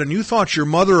believe that and you thought your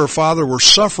mother or father were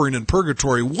suffering in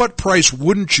purgatory, what price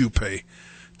wouldn't you pay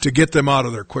to get them out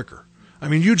of there quicker?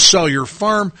 You'd sell your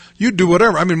farm, you'd do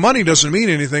whatever. Money doesn't mean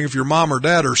anything if your mom or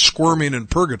dad are squirming in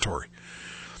purgatory.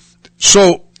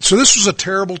 So this was a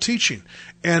terrible teaching.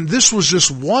 And this was just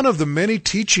one of the many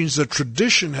teachings that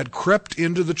tradition had crept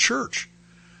into the church.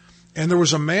 And there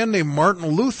was a man named Martin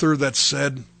Luther that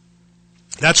said,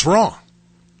 that's wrong.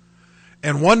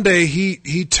 And one day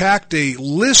he tacked a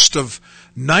list of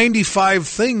 95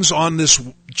 things on this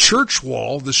church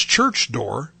wall, this church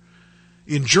door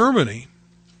in Germany,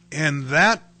 and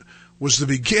that was the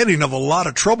beginning of a lot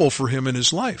of trouble for him in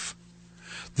his life.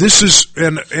 This is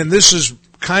and this is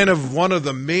kind of one of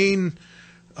the main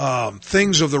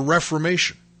things of the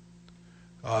Reformation.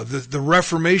 The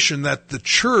Reformation, that the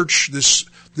church,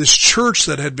 this church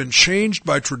that had been changed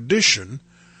by tradition,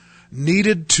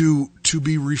 needed to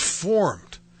be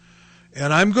reformed.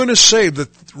 And I'm going to say that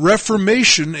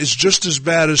Reformation is just as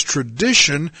bad as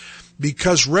tradition,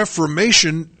 because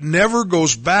Reformation never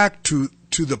goes back to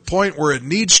the point where it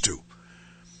needs to.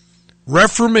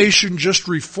 Reformation just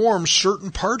reforms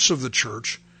certain parts of the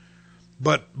church,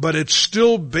 but it's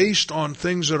still based on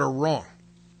things that are wrong.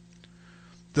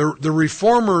 The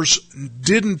reformers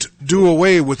didn't do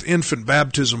away with infant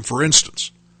baptism, for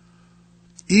instance.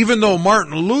 Even though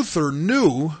Martin Luther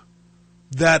knew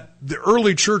that the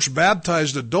early church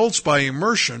baptized adults by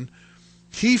immersion,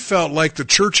 he felt like the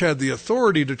church had the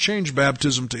authority to change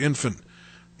baptism to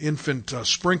infant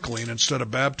sprinkling instead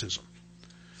of baptism.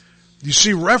 You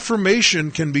see,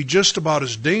 Reformation can be just about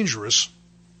as dangerous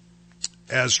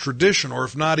as tradition, or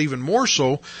if not even more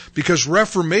so, because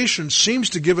Reformation seems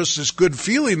to give us this good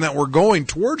feeling that we're going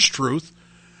towards truth,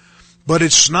 but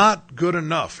it's not good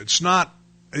enough. It's not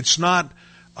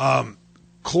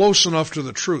close enough to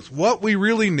the truth. What we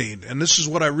really need, and this is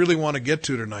what I really want to get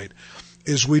to tonight,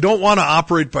 is we don't want to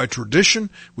operate by tradition.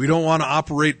 We don't want to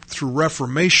operate through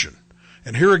Reformation.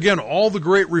 And here again, all the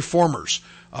great reformers,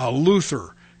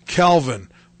 Luther, Calvin,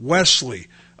 Wesley,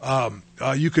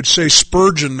 you could say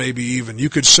Spurgeon maybe even. You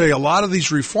could say a lot of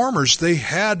these reformers, they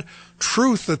had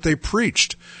truth that they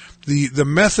preached. The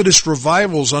Methodist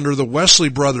revivals under the Wesley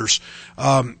brothers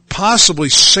possibly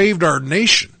saved our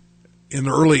nation in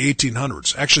the early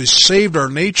 1800s. Actually saved our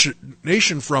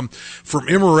nation from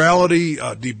immorality,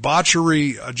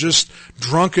 debauchery, just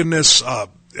drunkenness. The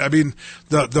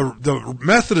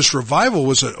Methodist revival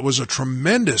was a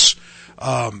tremendous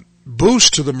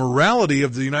boost to the morality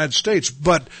of the United States,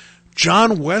 but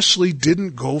John Wesley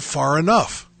didn't go far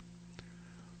enough.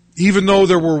 Even though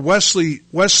there were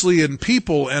Wesleyan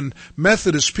people and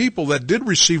Methodist people that did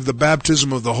receive the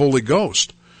baptism of the Holy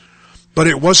Ghost, but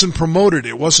it wasn't promoted,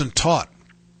 it wasn't taught.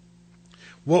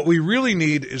 What we really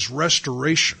need is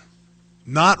restoration,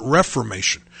 not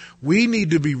reformation. We need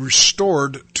to be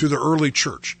restored to the early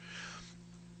church.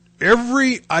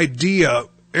 Every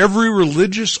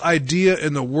religious idea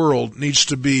in the world needs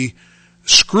to be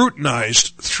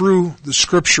scrutinized through the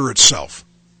Scripture itself.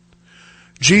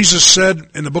 Jesus said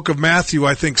in the book of Matthew,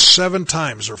 I think 7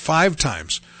 times or 5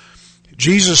 times,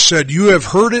 Jesus said, "You have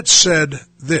heard it said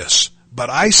this,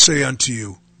 but I say unto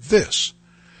you this."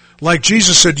 Like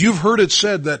Jesus said, you've heard it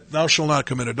said that thou shalt not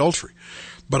commit adultery.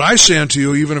 But I say unto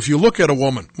you, even if you look at a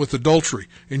woman with adultery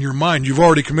in your mind, you've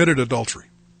already committed adultery.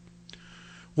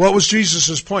 What was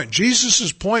Jesus' point?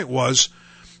 Jesus' point was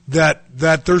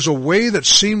that there's a way that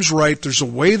seems right, there's a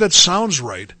way that sounds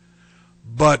right,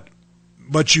 but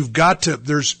you've got to,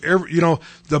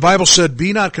 the Bible said,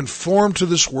 be not conformed to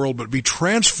this world, but be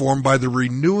transformed by the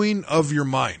renewing of your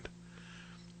mind.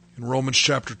 In Romans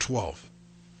chapter 12.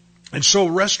 And so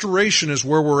restoration is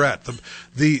where we're at.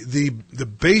 The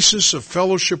basis of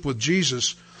fellowship with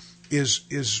Jesus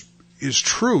is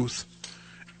truth,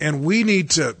 and we need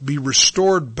to be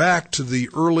restored back to the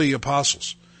early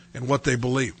apostles and what they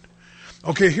believed.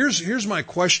 Okay, here's my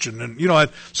question, and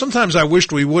sometimes I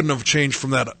wished we wouldn't have changed from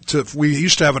that to, we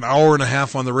used to have an hour and a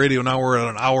half on the radio, now we're at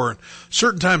an hour, and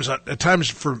certain times, at times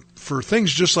for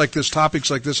things just like this,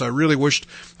 topics like this, I really wished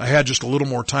I had just a little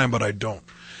more time, but I don't.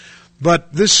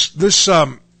 But this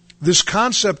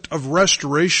concept of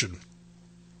restoration,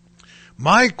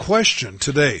 my question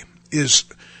today is,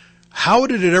 how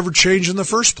did it ever change in the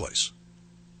first place?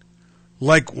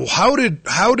 Like, how did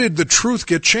the truth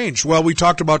get changed? Well, we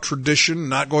talked about tradition,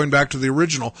 not going back to the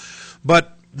original,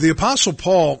 but the Apostle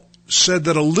Paul said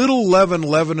that a little leaven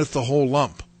leaveneth the whole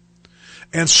lump.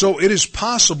 And so it is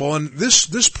possible, and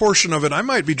this portion of it I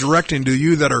might be directing to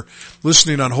you that are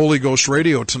listening on Holy Ghost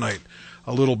Radio tonight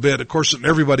a little bit. Of course,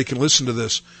 everybody can listen to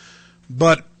this.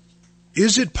 But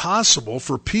is it possible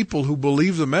for people who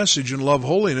believe the message and love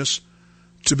holiness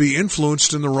to be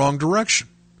influenced in the wrong direction?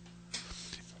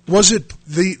 Was it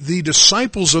the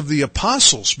disciples of the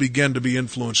apostles began to be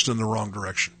influenced in the wrong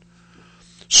direction?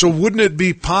 So wouldn't it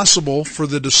be possible for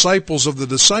the disciples of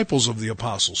the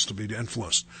apostles to be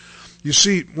influenced? You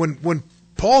see, when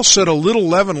Paul said a little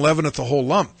leaven leaveneth the whole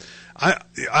lump,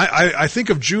 I think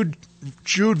of Jude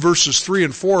Jude verses 3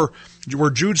 and 4, where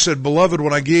Jude said, "Beloved,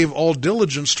 when I gave all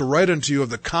diligence to write unto you of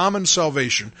the common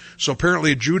salvation." So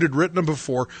apparently Jude had written them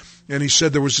before, and he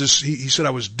said there was this, he said,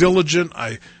 "I was diligent,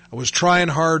 I was trying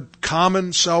hard,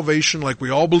 common salvation," like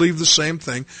we all believe the same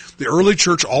thing. The early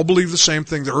church all believed the same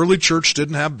thing. The early church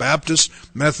didn't have Baptists,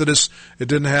 Methodists, it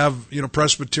didn't have,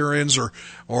 Presbyterians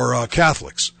or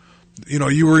Catholics.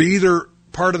 You were either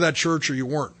part of that church or you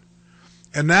weren't.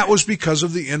 And that was because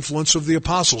of the influence of the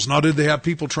apostles. Now, did they have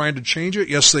people trying to change it?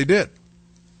 Yes, they did.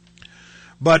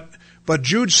 But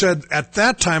Jude said at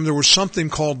that time there was something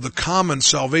called the common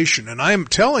salvation. And I am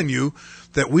telling you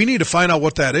that we need to find out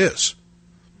what that is,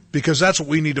 because that's what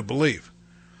we need to believe.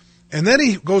 And then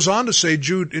he goes on to say,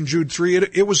 in Jude 3,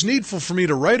 it was needful for me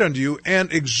to write unto you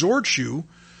and exhort you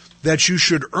that you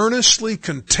should earnestly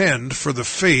contend for the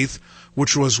faith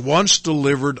which was once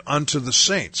delivered unto the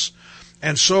saints.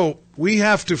 And so we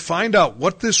have to find out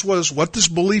what this was, what this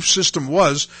belief system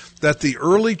was that the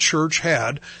early church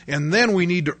had, and then we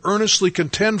need to earnestly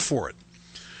contend for it.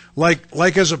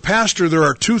 Like as a pastor, there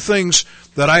are two things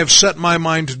that I have set my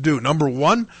mind to do. Number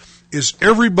one is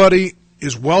everybody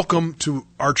is welcome to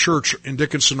our church in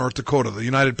Dickenson, North Dakota, the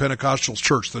United Pentecostal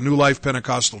Church, the new Life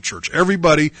Pentecostal Church.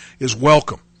 Everybody is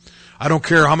welcome. I don't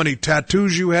care how many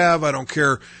tattoos you have. I don't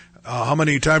care how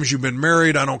many times you've been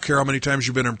married. I don't care how many times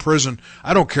you've been in prison.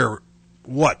 I don't care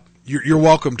what. You're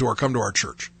welcome to come to our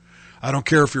church. I don't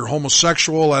care if you're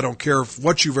homosexual. I don't care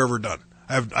what you've ever done.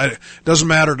 It doesn't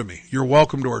matter to me. You're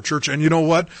welcome to our church. And you know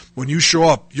what? When you show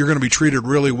up, you're going to be treated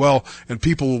really well, and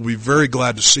people will be very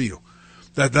glad to see you.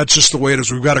 That's just the way it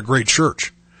is. We've got a great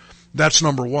church. That's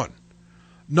number one.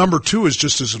 Number two is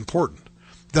just as important,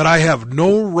 that I have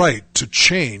no right to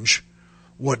change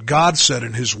what God said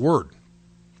in His Word.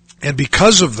 And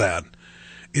because of that,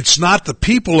 it's not the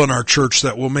people in our church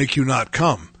that will make you not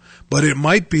come, but it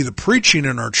might be the preaching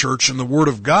in our church and the Word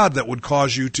of God that would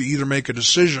cause you to either make a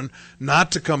decision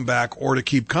not to come back or to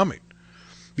keep coming.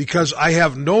 Because I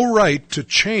have no right to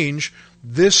change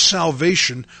this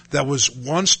salvation that was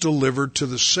once delivered to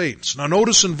the saints. Now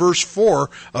notice in verse 4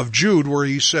 of Jude where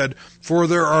he said, "For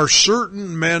there are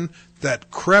certain men that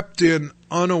crept in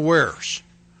unawares."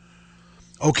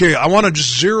 Okay, I want to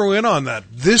just zero in on that.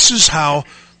 This is how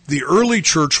the early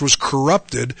church was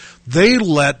corrupted. They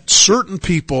let certain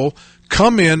people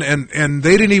come in and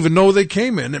they didn't even know they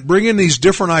came in and bring in these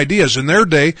different ideas. In their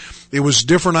day, it was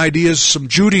different ideas, some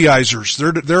Judaizers,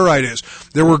 their ideas.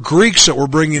 There were Greeks that were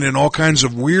bringing in all kinds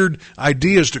of weird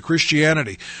ideas to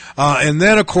Christianity. And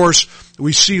then, of course,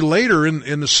 we see later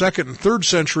in the 2nd and 3rd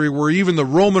century where even the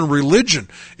Roman religion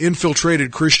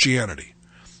infiltrated Christianity.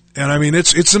 And I mean,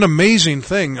 it's an amazing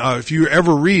thing. If you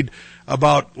ever read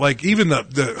about like even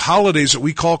the holidays that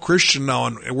we call Christian now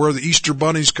and where the Easter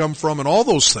bunnies come from and all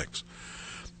those things.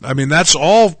 I mean, that's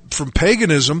all from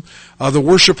paganism. The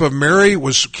worship of Mary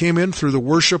came in through the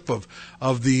worship of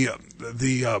the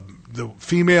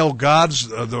female gods,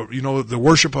 the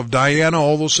worship of Diana,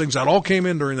 all those things. That all came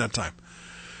in during that time.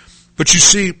 But you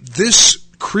see, this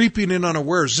creeping in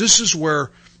unawares, this is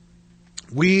where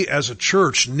we as a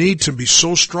church need to be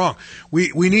so strong.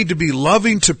 We need to be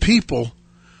loving to people,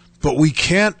 but we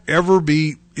can't ever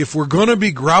be, if we're going to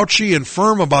be grouchy and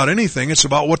firm about anything, it's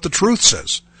about what the truth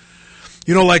says.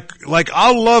 Like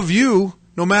I'll love you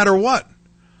no matter what,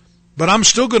 but I'm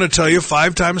still going to tell you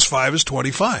 5 times 5 is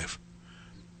 25.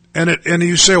 And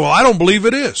you say, well, I don't believe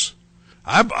it is.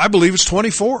 I believe it's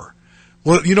 24.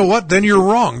 Well, you know what? Then you're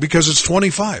wrong because it's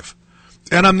 25.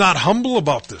 And I'm not humble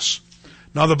about this.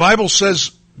 Now, the Bible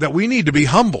says that we need to be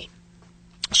humble.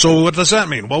 So what does that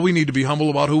mean? Well, we need to be humble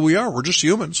about who we are. We're just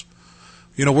humans.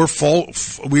 We're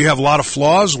we have a lot of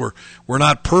flaws. We're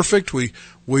not perfect. And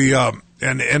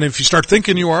if you start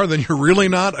thinking you are, then you're really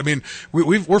not. I mean,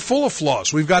 we're full of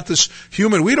flaws. We've got this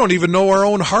human, we don't even know our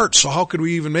own hearts. So how could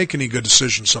we even make any good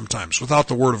decisions sometimes without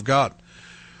the Word of God?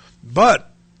 But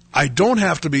I don't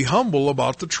have to be humble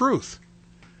about the truth.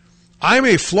 I'm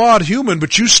a flawed human,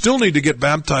 but you still need to get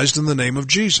baptized in the name of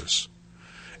Jesus.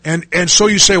 And so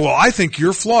you say, well, I think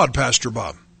you're flawed, Pastor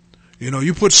Bob.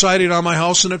 You put siding on my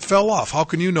house and it fell off. How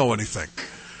can you know anything?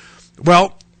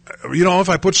 Well, if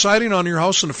I put siding on your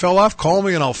house and it fell off, call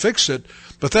me and I'll fix it.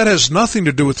 But that has nothing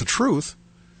to do with the truth.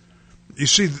 You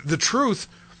see, the truth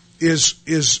is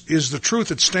the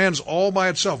truth. It stands all by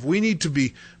itself. We need to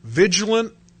be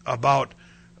vigilant about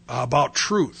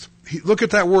truth. Look at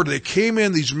that word. They came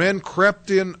in, these men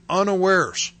crept in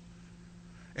unawares.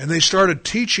 And they started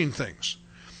teaching things.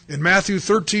 In Matthew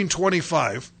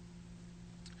 13:25,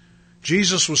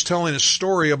 Jesus was telling a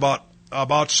story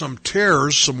about some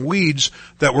tares, some weeds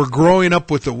that were growing up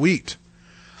with the wheat.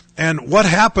 And what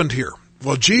happened here?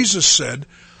 Well, Jesus said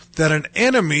that an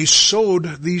enemy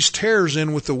sowed these tares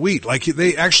in with the wheat. Like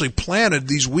they actually planted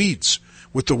these weeds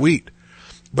with the wheat.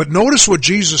 But notice what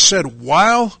Jesus said,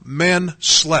 while men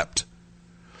slept.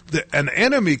 An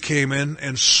enemy came in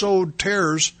and sowed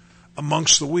tares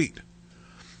amongst the wheat.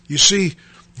 You see,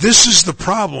 this is the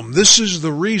problem. This is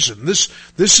the reason. This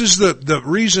is the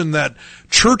reason that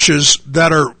churches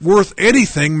that are worth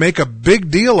anything make a big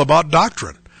deal about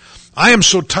doctrine. I am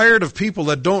so tired of people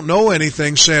that don't know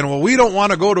anything saying, well, we don't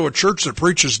want to go to a church that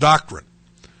preaches doctrine.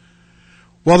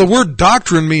 Well, the word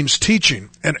doctrine means teaching,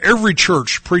 and every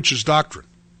church preaches doctrine.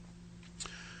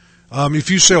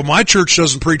 If you say, well, my church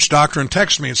doesn't preach doctrine,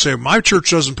 text me and say, my church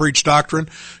doesn't preach doctrine.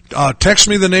 Text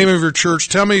me the name of your church.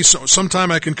 Tell me sometime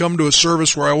I can come to a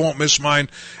service where I won't miss mine,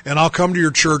 and I'll come to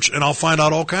your church and I'll find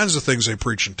out all kinds of things they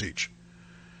preach and teach.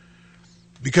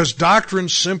 Because doctrine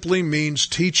simply means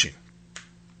teaching.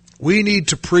 We need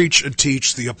to preach and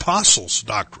teach the apostles'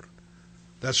 doctrine.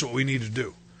 That's what we need to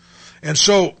do. And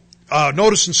so,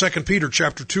 notice in 2 Peter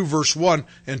chapter 2, verse 1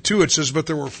 and 2, it says, but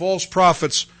there were false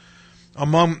prophets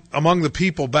among the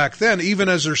people back then, even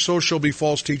as there so shall be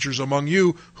false teachers among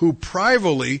you, who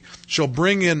privately shall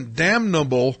bring in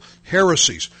damnable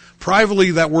heresies.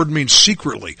 Privately, that word means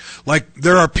secretly. Like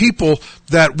there are people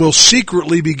that will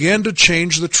secretly begin to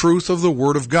change the truth of the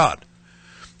Word of God.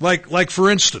 Like for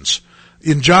instance,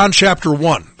 in John chapter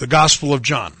 1, the Gospel of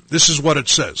John, this is what it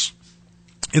says.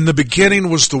 In the beginning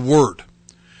was the Word,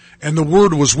 and the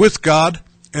Word was with God,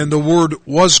 and the Word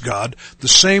was God. The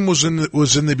same was in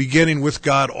the beginning with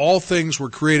God. All things were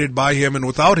created by Him, and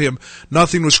without Him,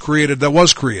 nothing was created that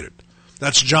was created.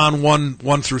 That's John 1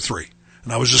 through 3.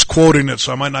 And I was just quoting it,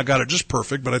 so I might not got it just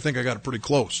perfect, but I think I got it pretty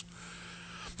close.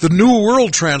 The New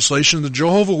World Translation, the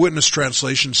Jehovah's Witness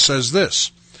translation, says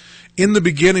this. In the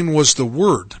beginning was the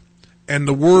Word, and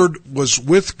the Word was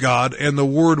with God, and the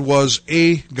Word was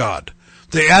a God.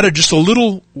 They added just a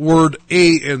little word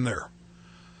a in there.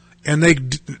 And they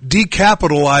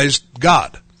decapitalized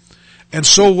God. And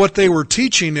so what they were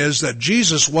teaching is that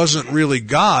Jesus wasn't really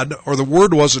God, or the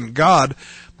Word wasn't God,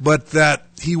 but that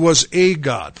He was a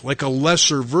God, like a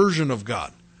lesser version of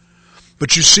God.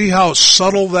 But you see how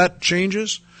subtle that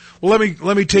changes? Well,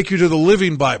 let me take you to the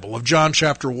Living Bible of John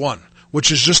chapter 1,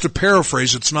 which is just a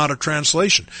paraphrase. It's not a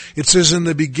translation. It says, in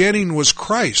the beginning was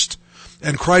Christ,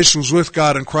 and Christ was with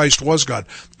God, and Christ was God.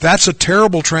 That's a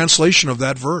terrible translation of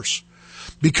that verse.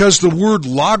 Because the word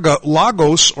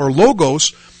logos or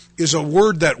logos is a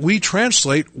word that we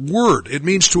translate word. It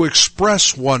means to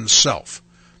express oneself.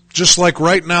 Just like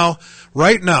right now,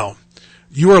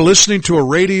 you are listening to a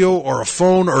radio or a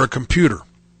phone or a computer.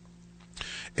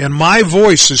 And my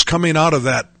voice is coming out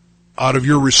of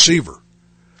your receiver.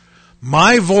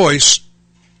 My voice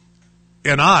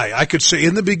and I could say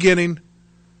in the beginning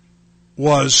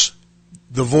was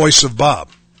the voice of Bob.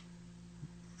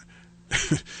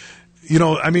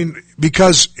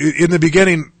 Because in the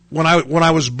beginning, when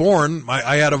I was born,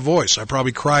 I had a voice. I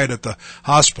probably cried at the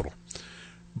hospital.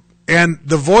 And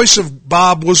the voice of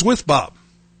Bob was with Bob.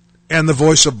 And the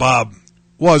voice of Bob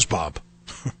was Bob.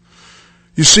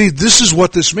 You see, this is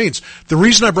what this means. The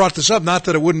reason I brought this up, not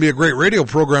that it wouldn't be a great radio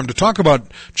program to talk about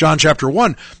John chapter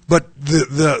 1, but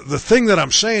the thing that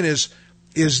I'm saying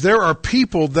is there are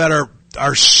people that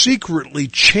are secretly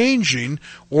changing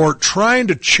or trying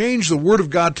to change the Word of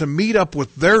God to meet up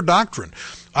with their doctrine.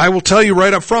 I will tell you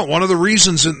right up front, one of the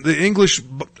reasons in the English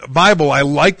Bible I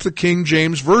like the King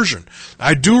James Version.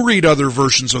 I do read other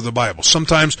versions of the Bible.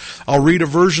 Sometimes I'll read a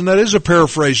version that is a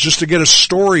paraphrase just to get a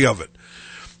story of it.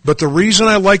 But the reason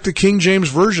I like the King James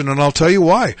Version, and I'll tell you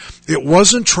why, it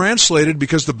wasn't translated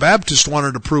because the Baptists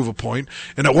wanted to prove a point,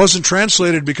 and it wasn't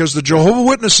translated because the Jehovah's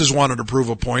Witnesses wanted to prove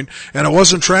a point, and it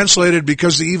wasn't translated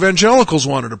because the evangelicals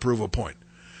wanted to prove a point.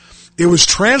 It was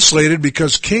translated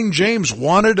because King James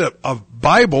wanted a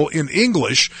Bible in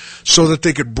English so that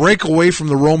they could break away from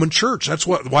the Roman Church. That's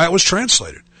why it was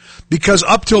translated. Because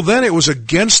up till then it was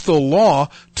against the law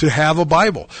to have a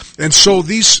Bible. And so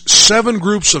these 7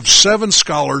 groups of 7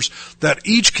 scholars that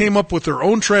each came up with their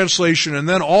own translation, and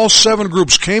then all 7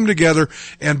 groups came together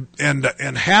and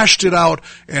hashed it out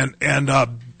and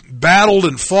battled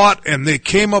and fought, and they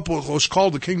came up with what's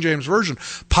called the King James Version,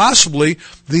 possibly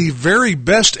the very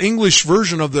best English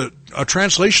version of the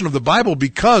translation of the Bible,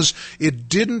 because it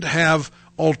didn't have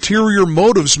ulterior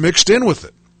motives mixed in with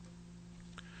it.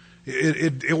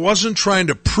 It wasn't trying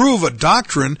to prove a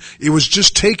doctrine. It was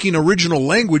just taking original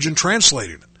language and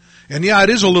translating it. And yeah, it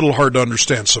is a little hard to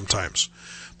understand sometimes.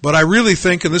 But I really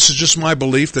think, and this is just my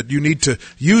belief, that you need to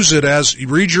use it as, you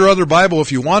read your other Bible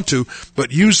if you want to,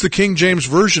 but use the King James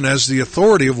Version as the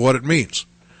authority of what it means.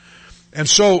 And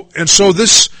so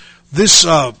this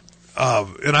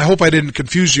and I hope I didn't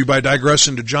confuse you by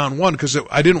digressing to John 1, because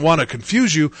I didn't want to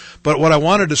confuse you, but what I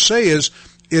wanted to say is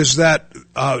that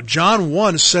John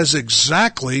 1 says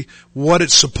exactly what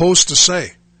it's supposed to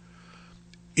say.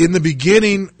 In the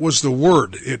beginning was the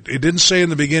Word. It didn't say in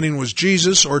the beginning was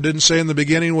Jesus, or it didn't say in the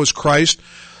beginning was Christ,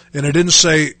 and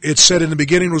it said in the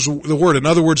beginning was the Word. In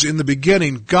other words, in the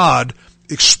beginning, God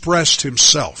expressed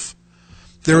Himself.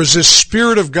 There is this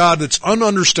Spirit of God that's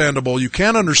ununderstandable. You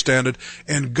can't understand it,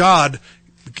 and God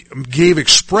gave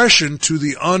expression to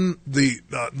the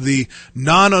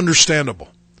non-understandable.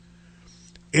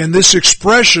 And this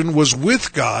expression was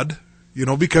with God,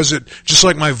 because it, just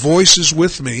like my voice is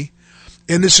with me,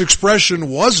 and this expression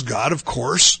was God, of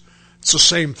course. It's the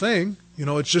same thing.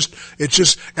 It's just,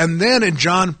 and then in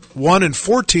John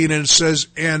 1:14, and it says,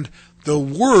 and the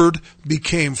Word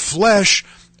became flesh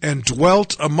and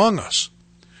dwelt among us.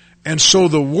 And so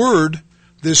the Word,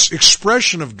 this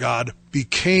expression of God,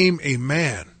 became a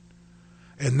man.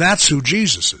 And that's who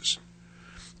Jesus is.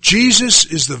 Jesus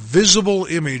is the visible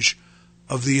image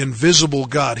of the invisible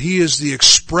God. He is the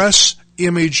express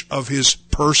image of His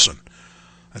person.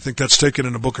 I think that's taken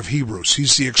in the book of Hebrews.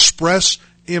 He's the express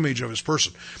image of His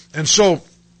person. And so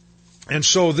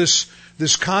this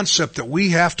concept that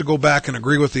we have to go back and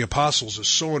agree with the apostles is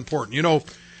so important.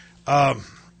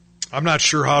 I'm not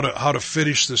sure how to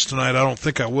finish this tonight. I don't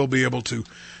think I will be able to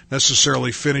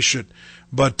necessarily finish it.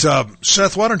 But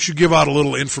Seth, why don't you give out a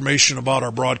little information about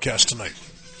our broadcast tonight?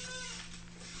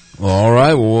 All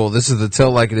right. Well, this is the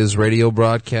Tell Like It Is radio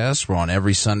broadcast. We're on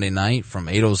every Sunday night from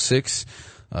 8:06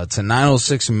 to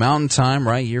 9:06 Mountain Time,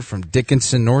 right here from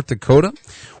Dickenson, North Dakota.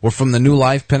 We're from the New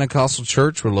Life Pentecostal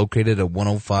Church. We're located at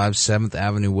 105 7th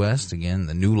Avenue West. Again,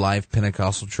 the New Life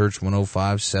Pentecostal Church,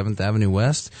 105 7th Avenue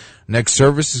West. Next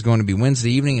service is going to be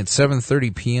Wednesday evening at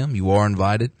 7:30 p.m. You are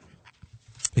invited.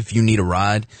 If you need a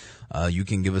ride, you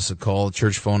can give us a call.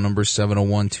 Church phone number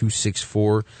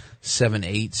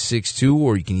 701-264-7862,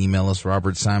 or you can email us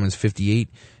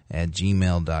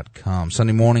robertsimons58@gmail.com.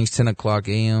 Sunday mornings, 10 o'clock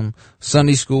a.m.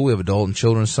 Sunday school. We have adult and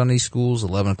children's Sunday schools.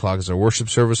 11 o'clock is our worship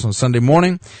service on Sunday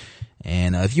morning.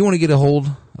 And if you want to get a hold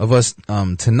of us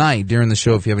tonight during the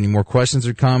show, if you have any more questions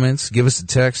or comments, give us a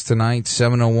text tonight,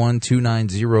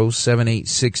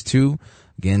 701-290-7862.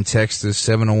 Again, text us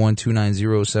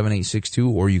 701-290-7862,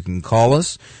 or you can call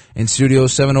us in studio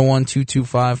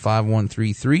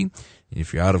 701-225-5133. And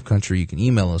if you're out of country, you can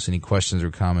email us any questions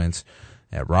or comments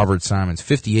at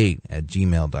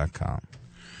robertsimons58@gmail.com.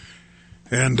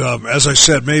 And as I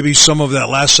said, maybe some of that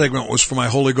last segment was for my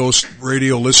Holy Ghost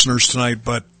radio listeners tonight,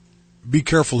 but be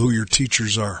careful who your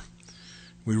teachers are.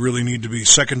 We really need to be.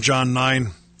 2 John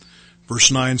 9,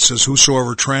 verse 9 says,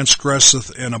 whosoever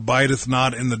transgresseth and abideth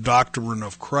not in the doctrine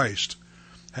of Christ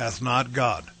hath not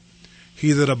God.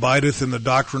 He that abideth in the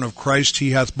doctrine of Christ,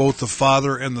 he hath both the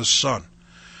Father and the Son.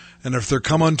 And if there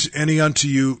come any unto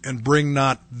you and bring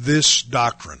not this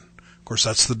doctrine, of course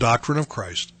that's the doctrine of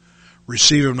Christ,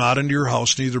 receive him not into your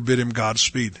house, neither bid him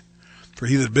Godspeed. For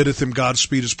he that biddeth him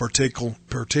Godspeed is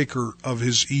partaker of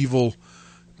his evil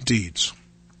deeds.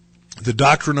 The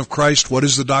doctrine of Christ, what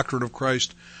is the doctrine of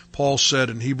Christ? Paul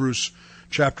said in Hebrews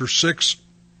chapter 6,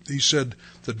 he said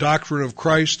the doctrine of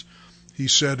Christ, he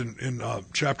said in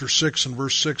chapter 6 and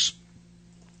verse 6,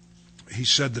 he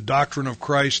said the doctrine of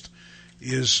Christ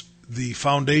is the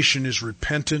foundation is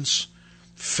repentance,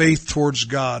 faith towards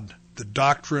God, the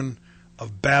doctrine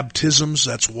of baptisms,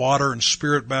 that's water and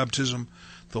spirit baptism,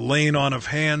 the laying on of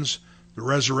hands, the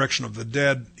resurrection of the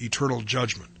dead, eternal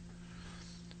judgment.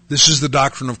 This is the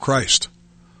doctrine of Christ.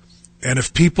 And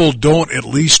if people don't at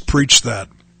least preach that,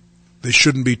 they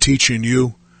shouldn't be teaching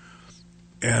you.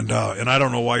 And I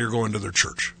don't know why you're going to their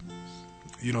church.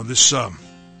 You know, this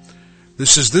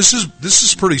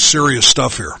is pretty serious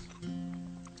stuff here.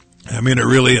 I mean, it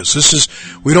really is.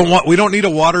 We don't need a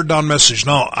watered down message.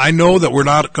 Now, I know that we're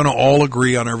not going to all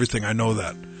agree on everything. I know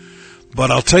that.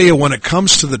 But I'll tell you, when it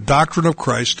comes to the doctrine of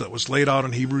Christ that was laid out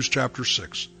in Hebrews chapter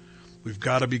 6, we've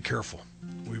got to be careful.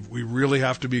 We really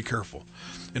have to be careful.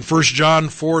 In 1 John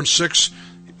 4 and 6,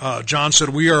 John said,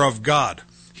 we are of God.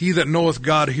 He that knoweth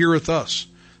God heareth us.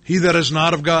 He that is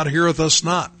not of God heareth us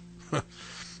not.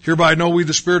 Hereby know we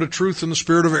the spirit of truth and the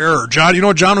spirit of error. John, you know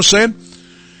what John was saying?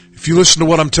 If you listen to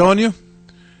what I'm telling you,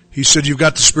 he said you've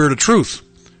got the spirit of truth.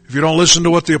 If you don't listen to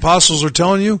what the apostles are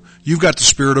telling you, you've got the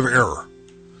spirit of error.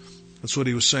 That's what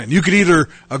he was saying. You could either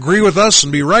agree with us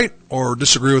and be right or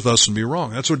disagree with us and be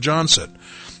wrong. That's what John said.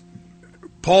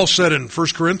 Paul said in 1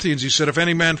 Corinthians, he said, if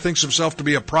any man thinks himself to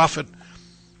be a prophet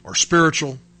or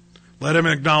spiritual, let him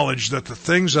acknowledge that the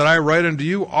things that I write unto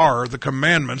you are the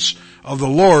commandments of the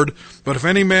Lord. But if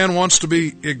any man wants to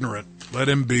be ignorant, let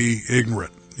him be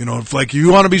ignorant. You know, if like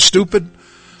you want to be stupid,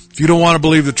 if you don't want to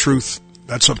believe the truth,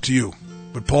 that's up to you.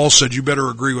 But Paul said, you better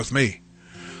agree with me.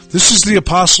 This is the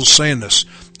apostle saying this.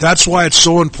 That's why it's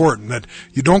so important that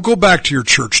you don't go back to your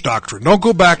church doctrine. Don't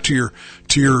go back to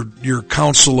your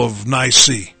council of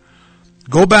Nicaea.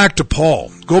 Go back to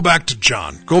Paul. Go back to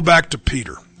John. Go back to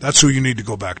Peter. That's who you need to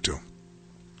go back to.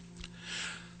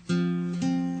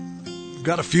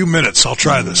 Got a few minutes. I'll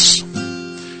try this.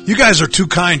 You guys are too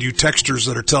kind, you texters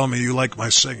that are telling me you like my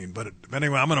singing. But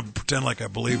anyway, I'm going to pretend like I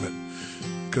believe it.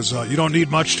 Because you don't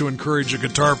need much to encourage a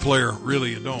guitar player.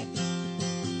 Really, you don't.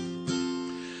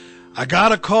 I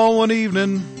got a call one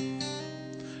evening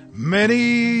many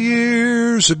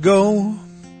years ago.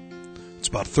 It's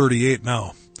about 38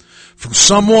 now. From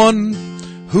someone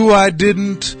who I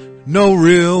didn't know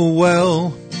real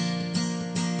well.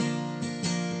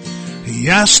 He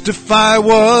asked if I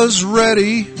was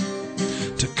ready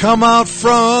to come out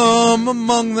from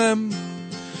among them.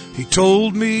 He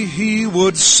told me he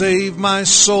would save my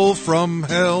soul from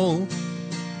hell.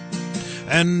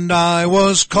 And I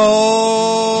was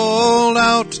called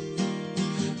out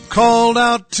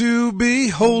to be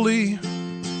holy,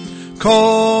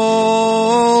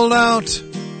 called out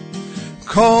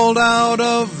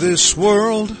of this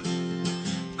world,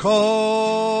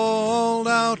 called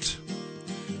out.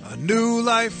 A new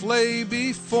life lay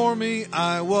before me.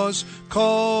 I was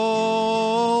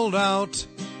called out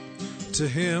to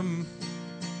him.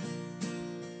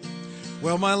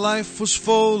 Well, my life was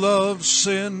full of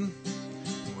sin.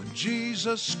 When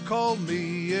Jesus called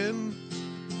me in,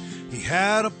 he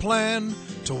had a plan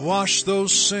to wash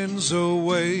those sins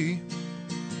away.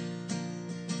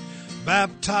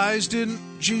 Baptized in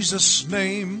Jesus'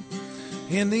 name,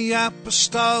 in the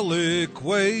apostolic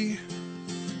way,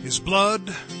 his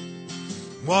blood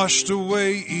washed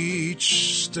away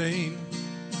each stain.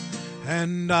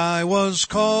 And I was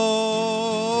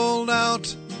called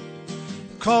out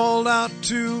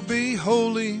to be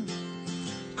holy,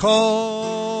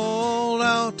 called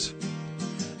out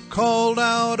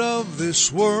of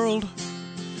this world,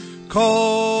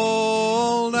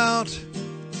 called out.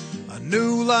 A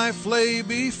new life lay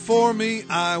before me.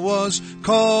 I was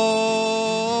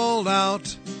called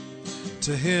out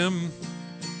to him.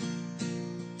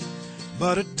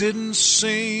 But it didn't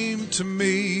seem to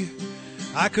me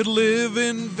I could live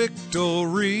in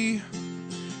victory.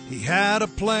 He had a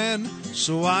plan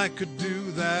so I could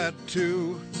do that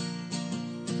too.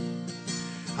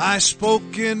 I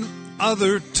spoke in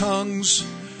other tongues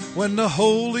when the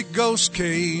Holy Ghost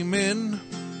came in.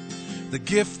 The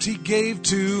gift he gave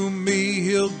to me,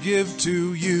 he'll give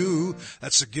to you.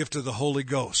 That's the gift of the Holy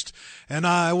Ghost. And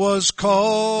I was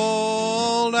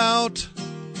called out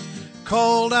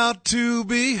to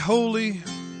be holy,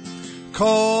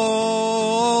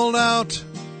 called out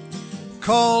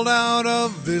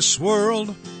of this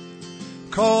world,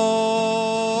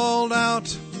 called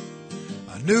out.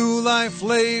 A new life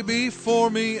lay before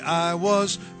me. I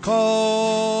was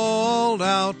called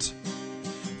out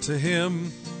to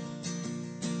him.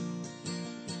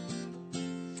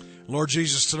 Lord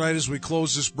Jesus, tonight as we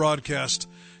close this broadcast,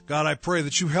 God, I pray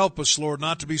that you help us, Lord,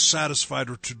 not to be satisfied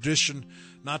with tradition,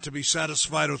 not to be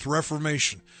satisfied with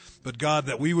reformation, but God,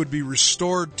 that we would be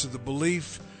restored to the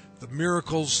belief, the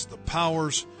miracles, the power,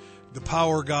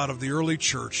 God, of the early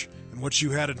church and what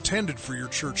you had intended for your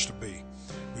church to be.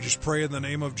 We just pray in the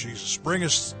name of Jesus. Bring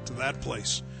us to that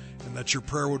place, and that your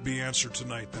prayer would be answered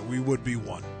tonight, that we would be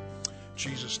one. In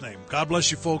Jesus' name. God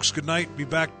bless you, folks. Good night. Be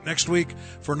back next week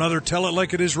for another Tell It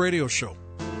Like It Is radio show.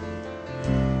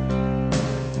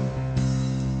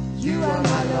 You are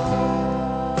my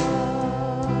Lord.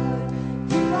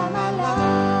 You are my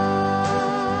life.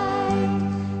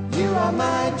 You are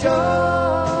my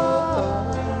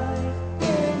joy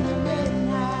in the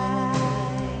midnight.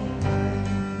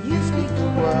 You speak the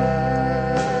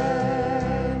word,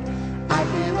 I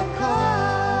feel a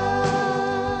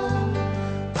calm.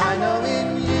 I know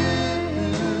in you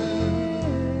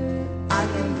I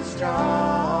can be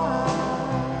strong.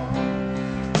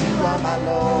 You are my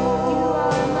Lord.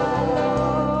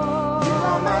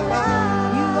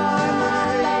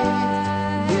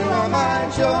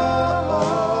 Joy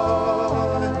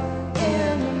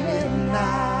in the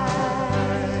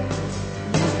midnight.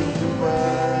 You speak the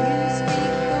word.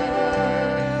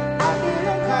 I feel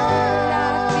a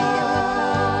calm.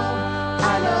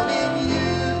 I know in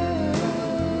you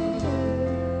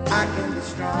I can be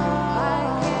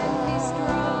strong.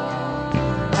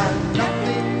 I'm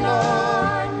nothing,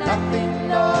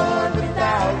 Lord,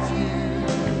 without you.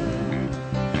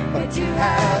 But you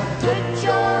have put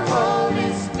your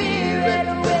Holy Spirit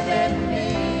within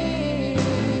me.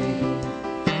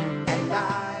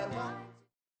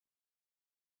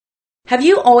 Have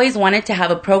you always wanted to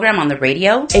have a program on the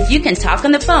radio? If you can talk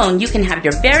on the phone, you can have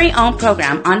your very own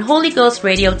program on Holy Ghost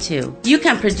Radio too. You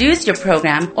can produce your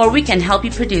program, or we can help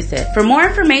you produce it. For more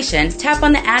information, tap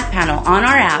on the ad panel on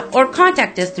our app or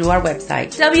contact us through our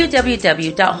website,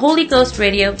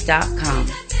 www.holyghostradio.com.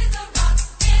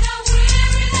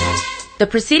 The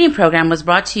preceding program was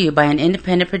brought to you by an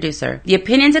independent producer. The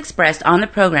opinions expressed on the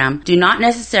program do not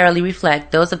necessarily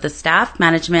reflect those of the staff,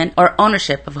 management, or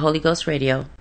ownership of Holy Ghost Radio.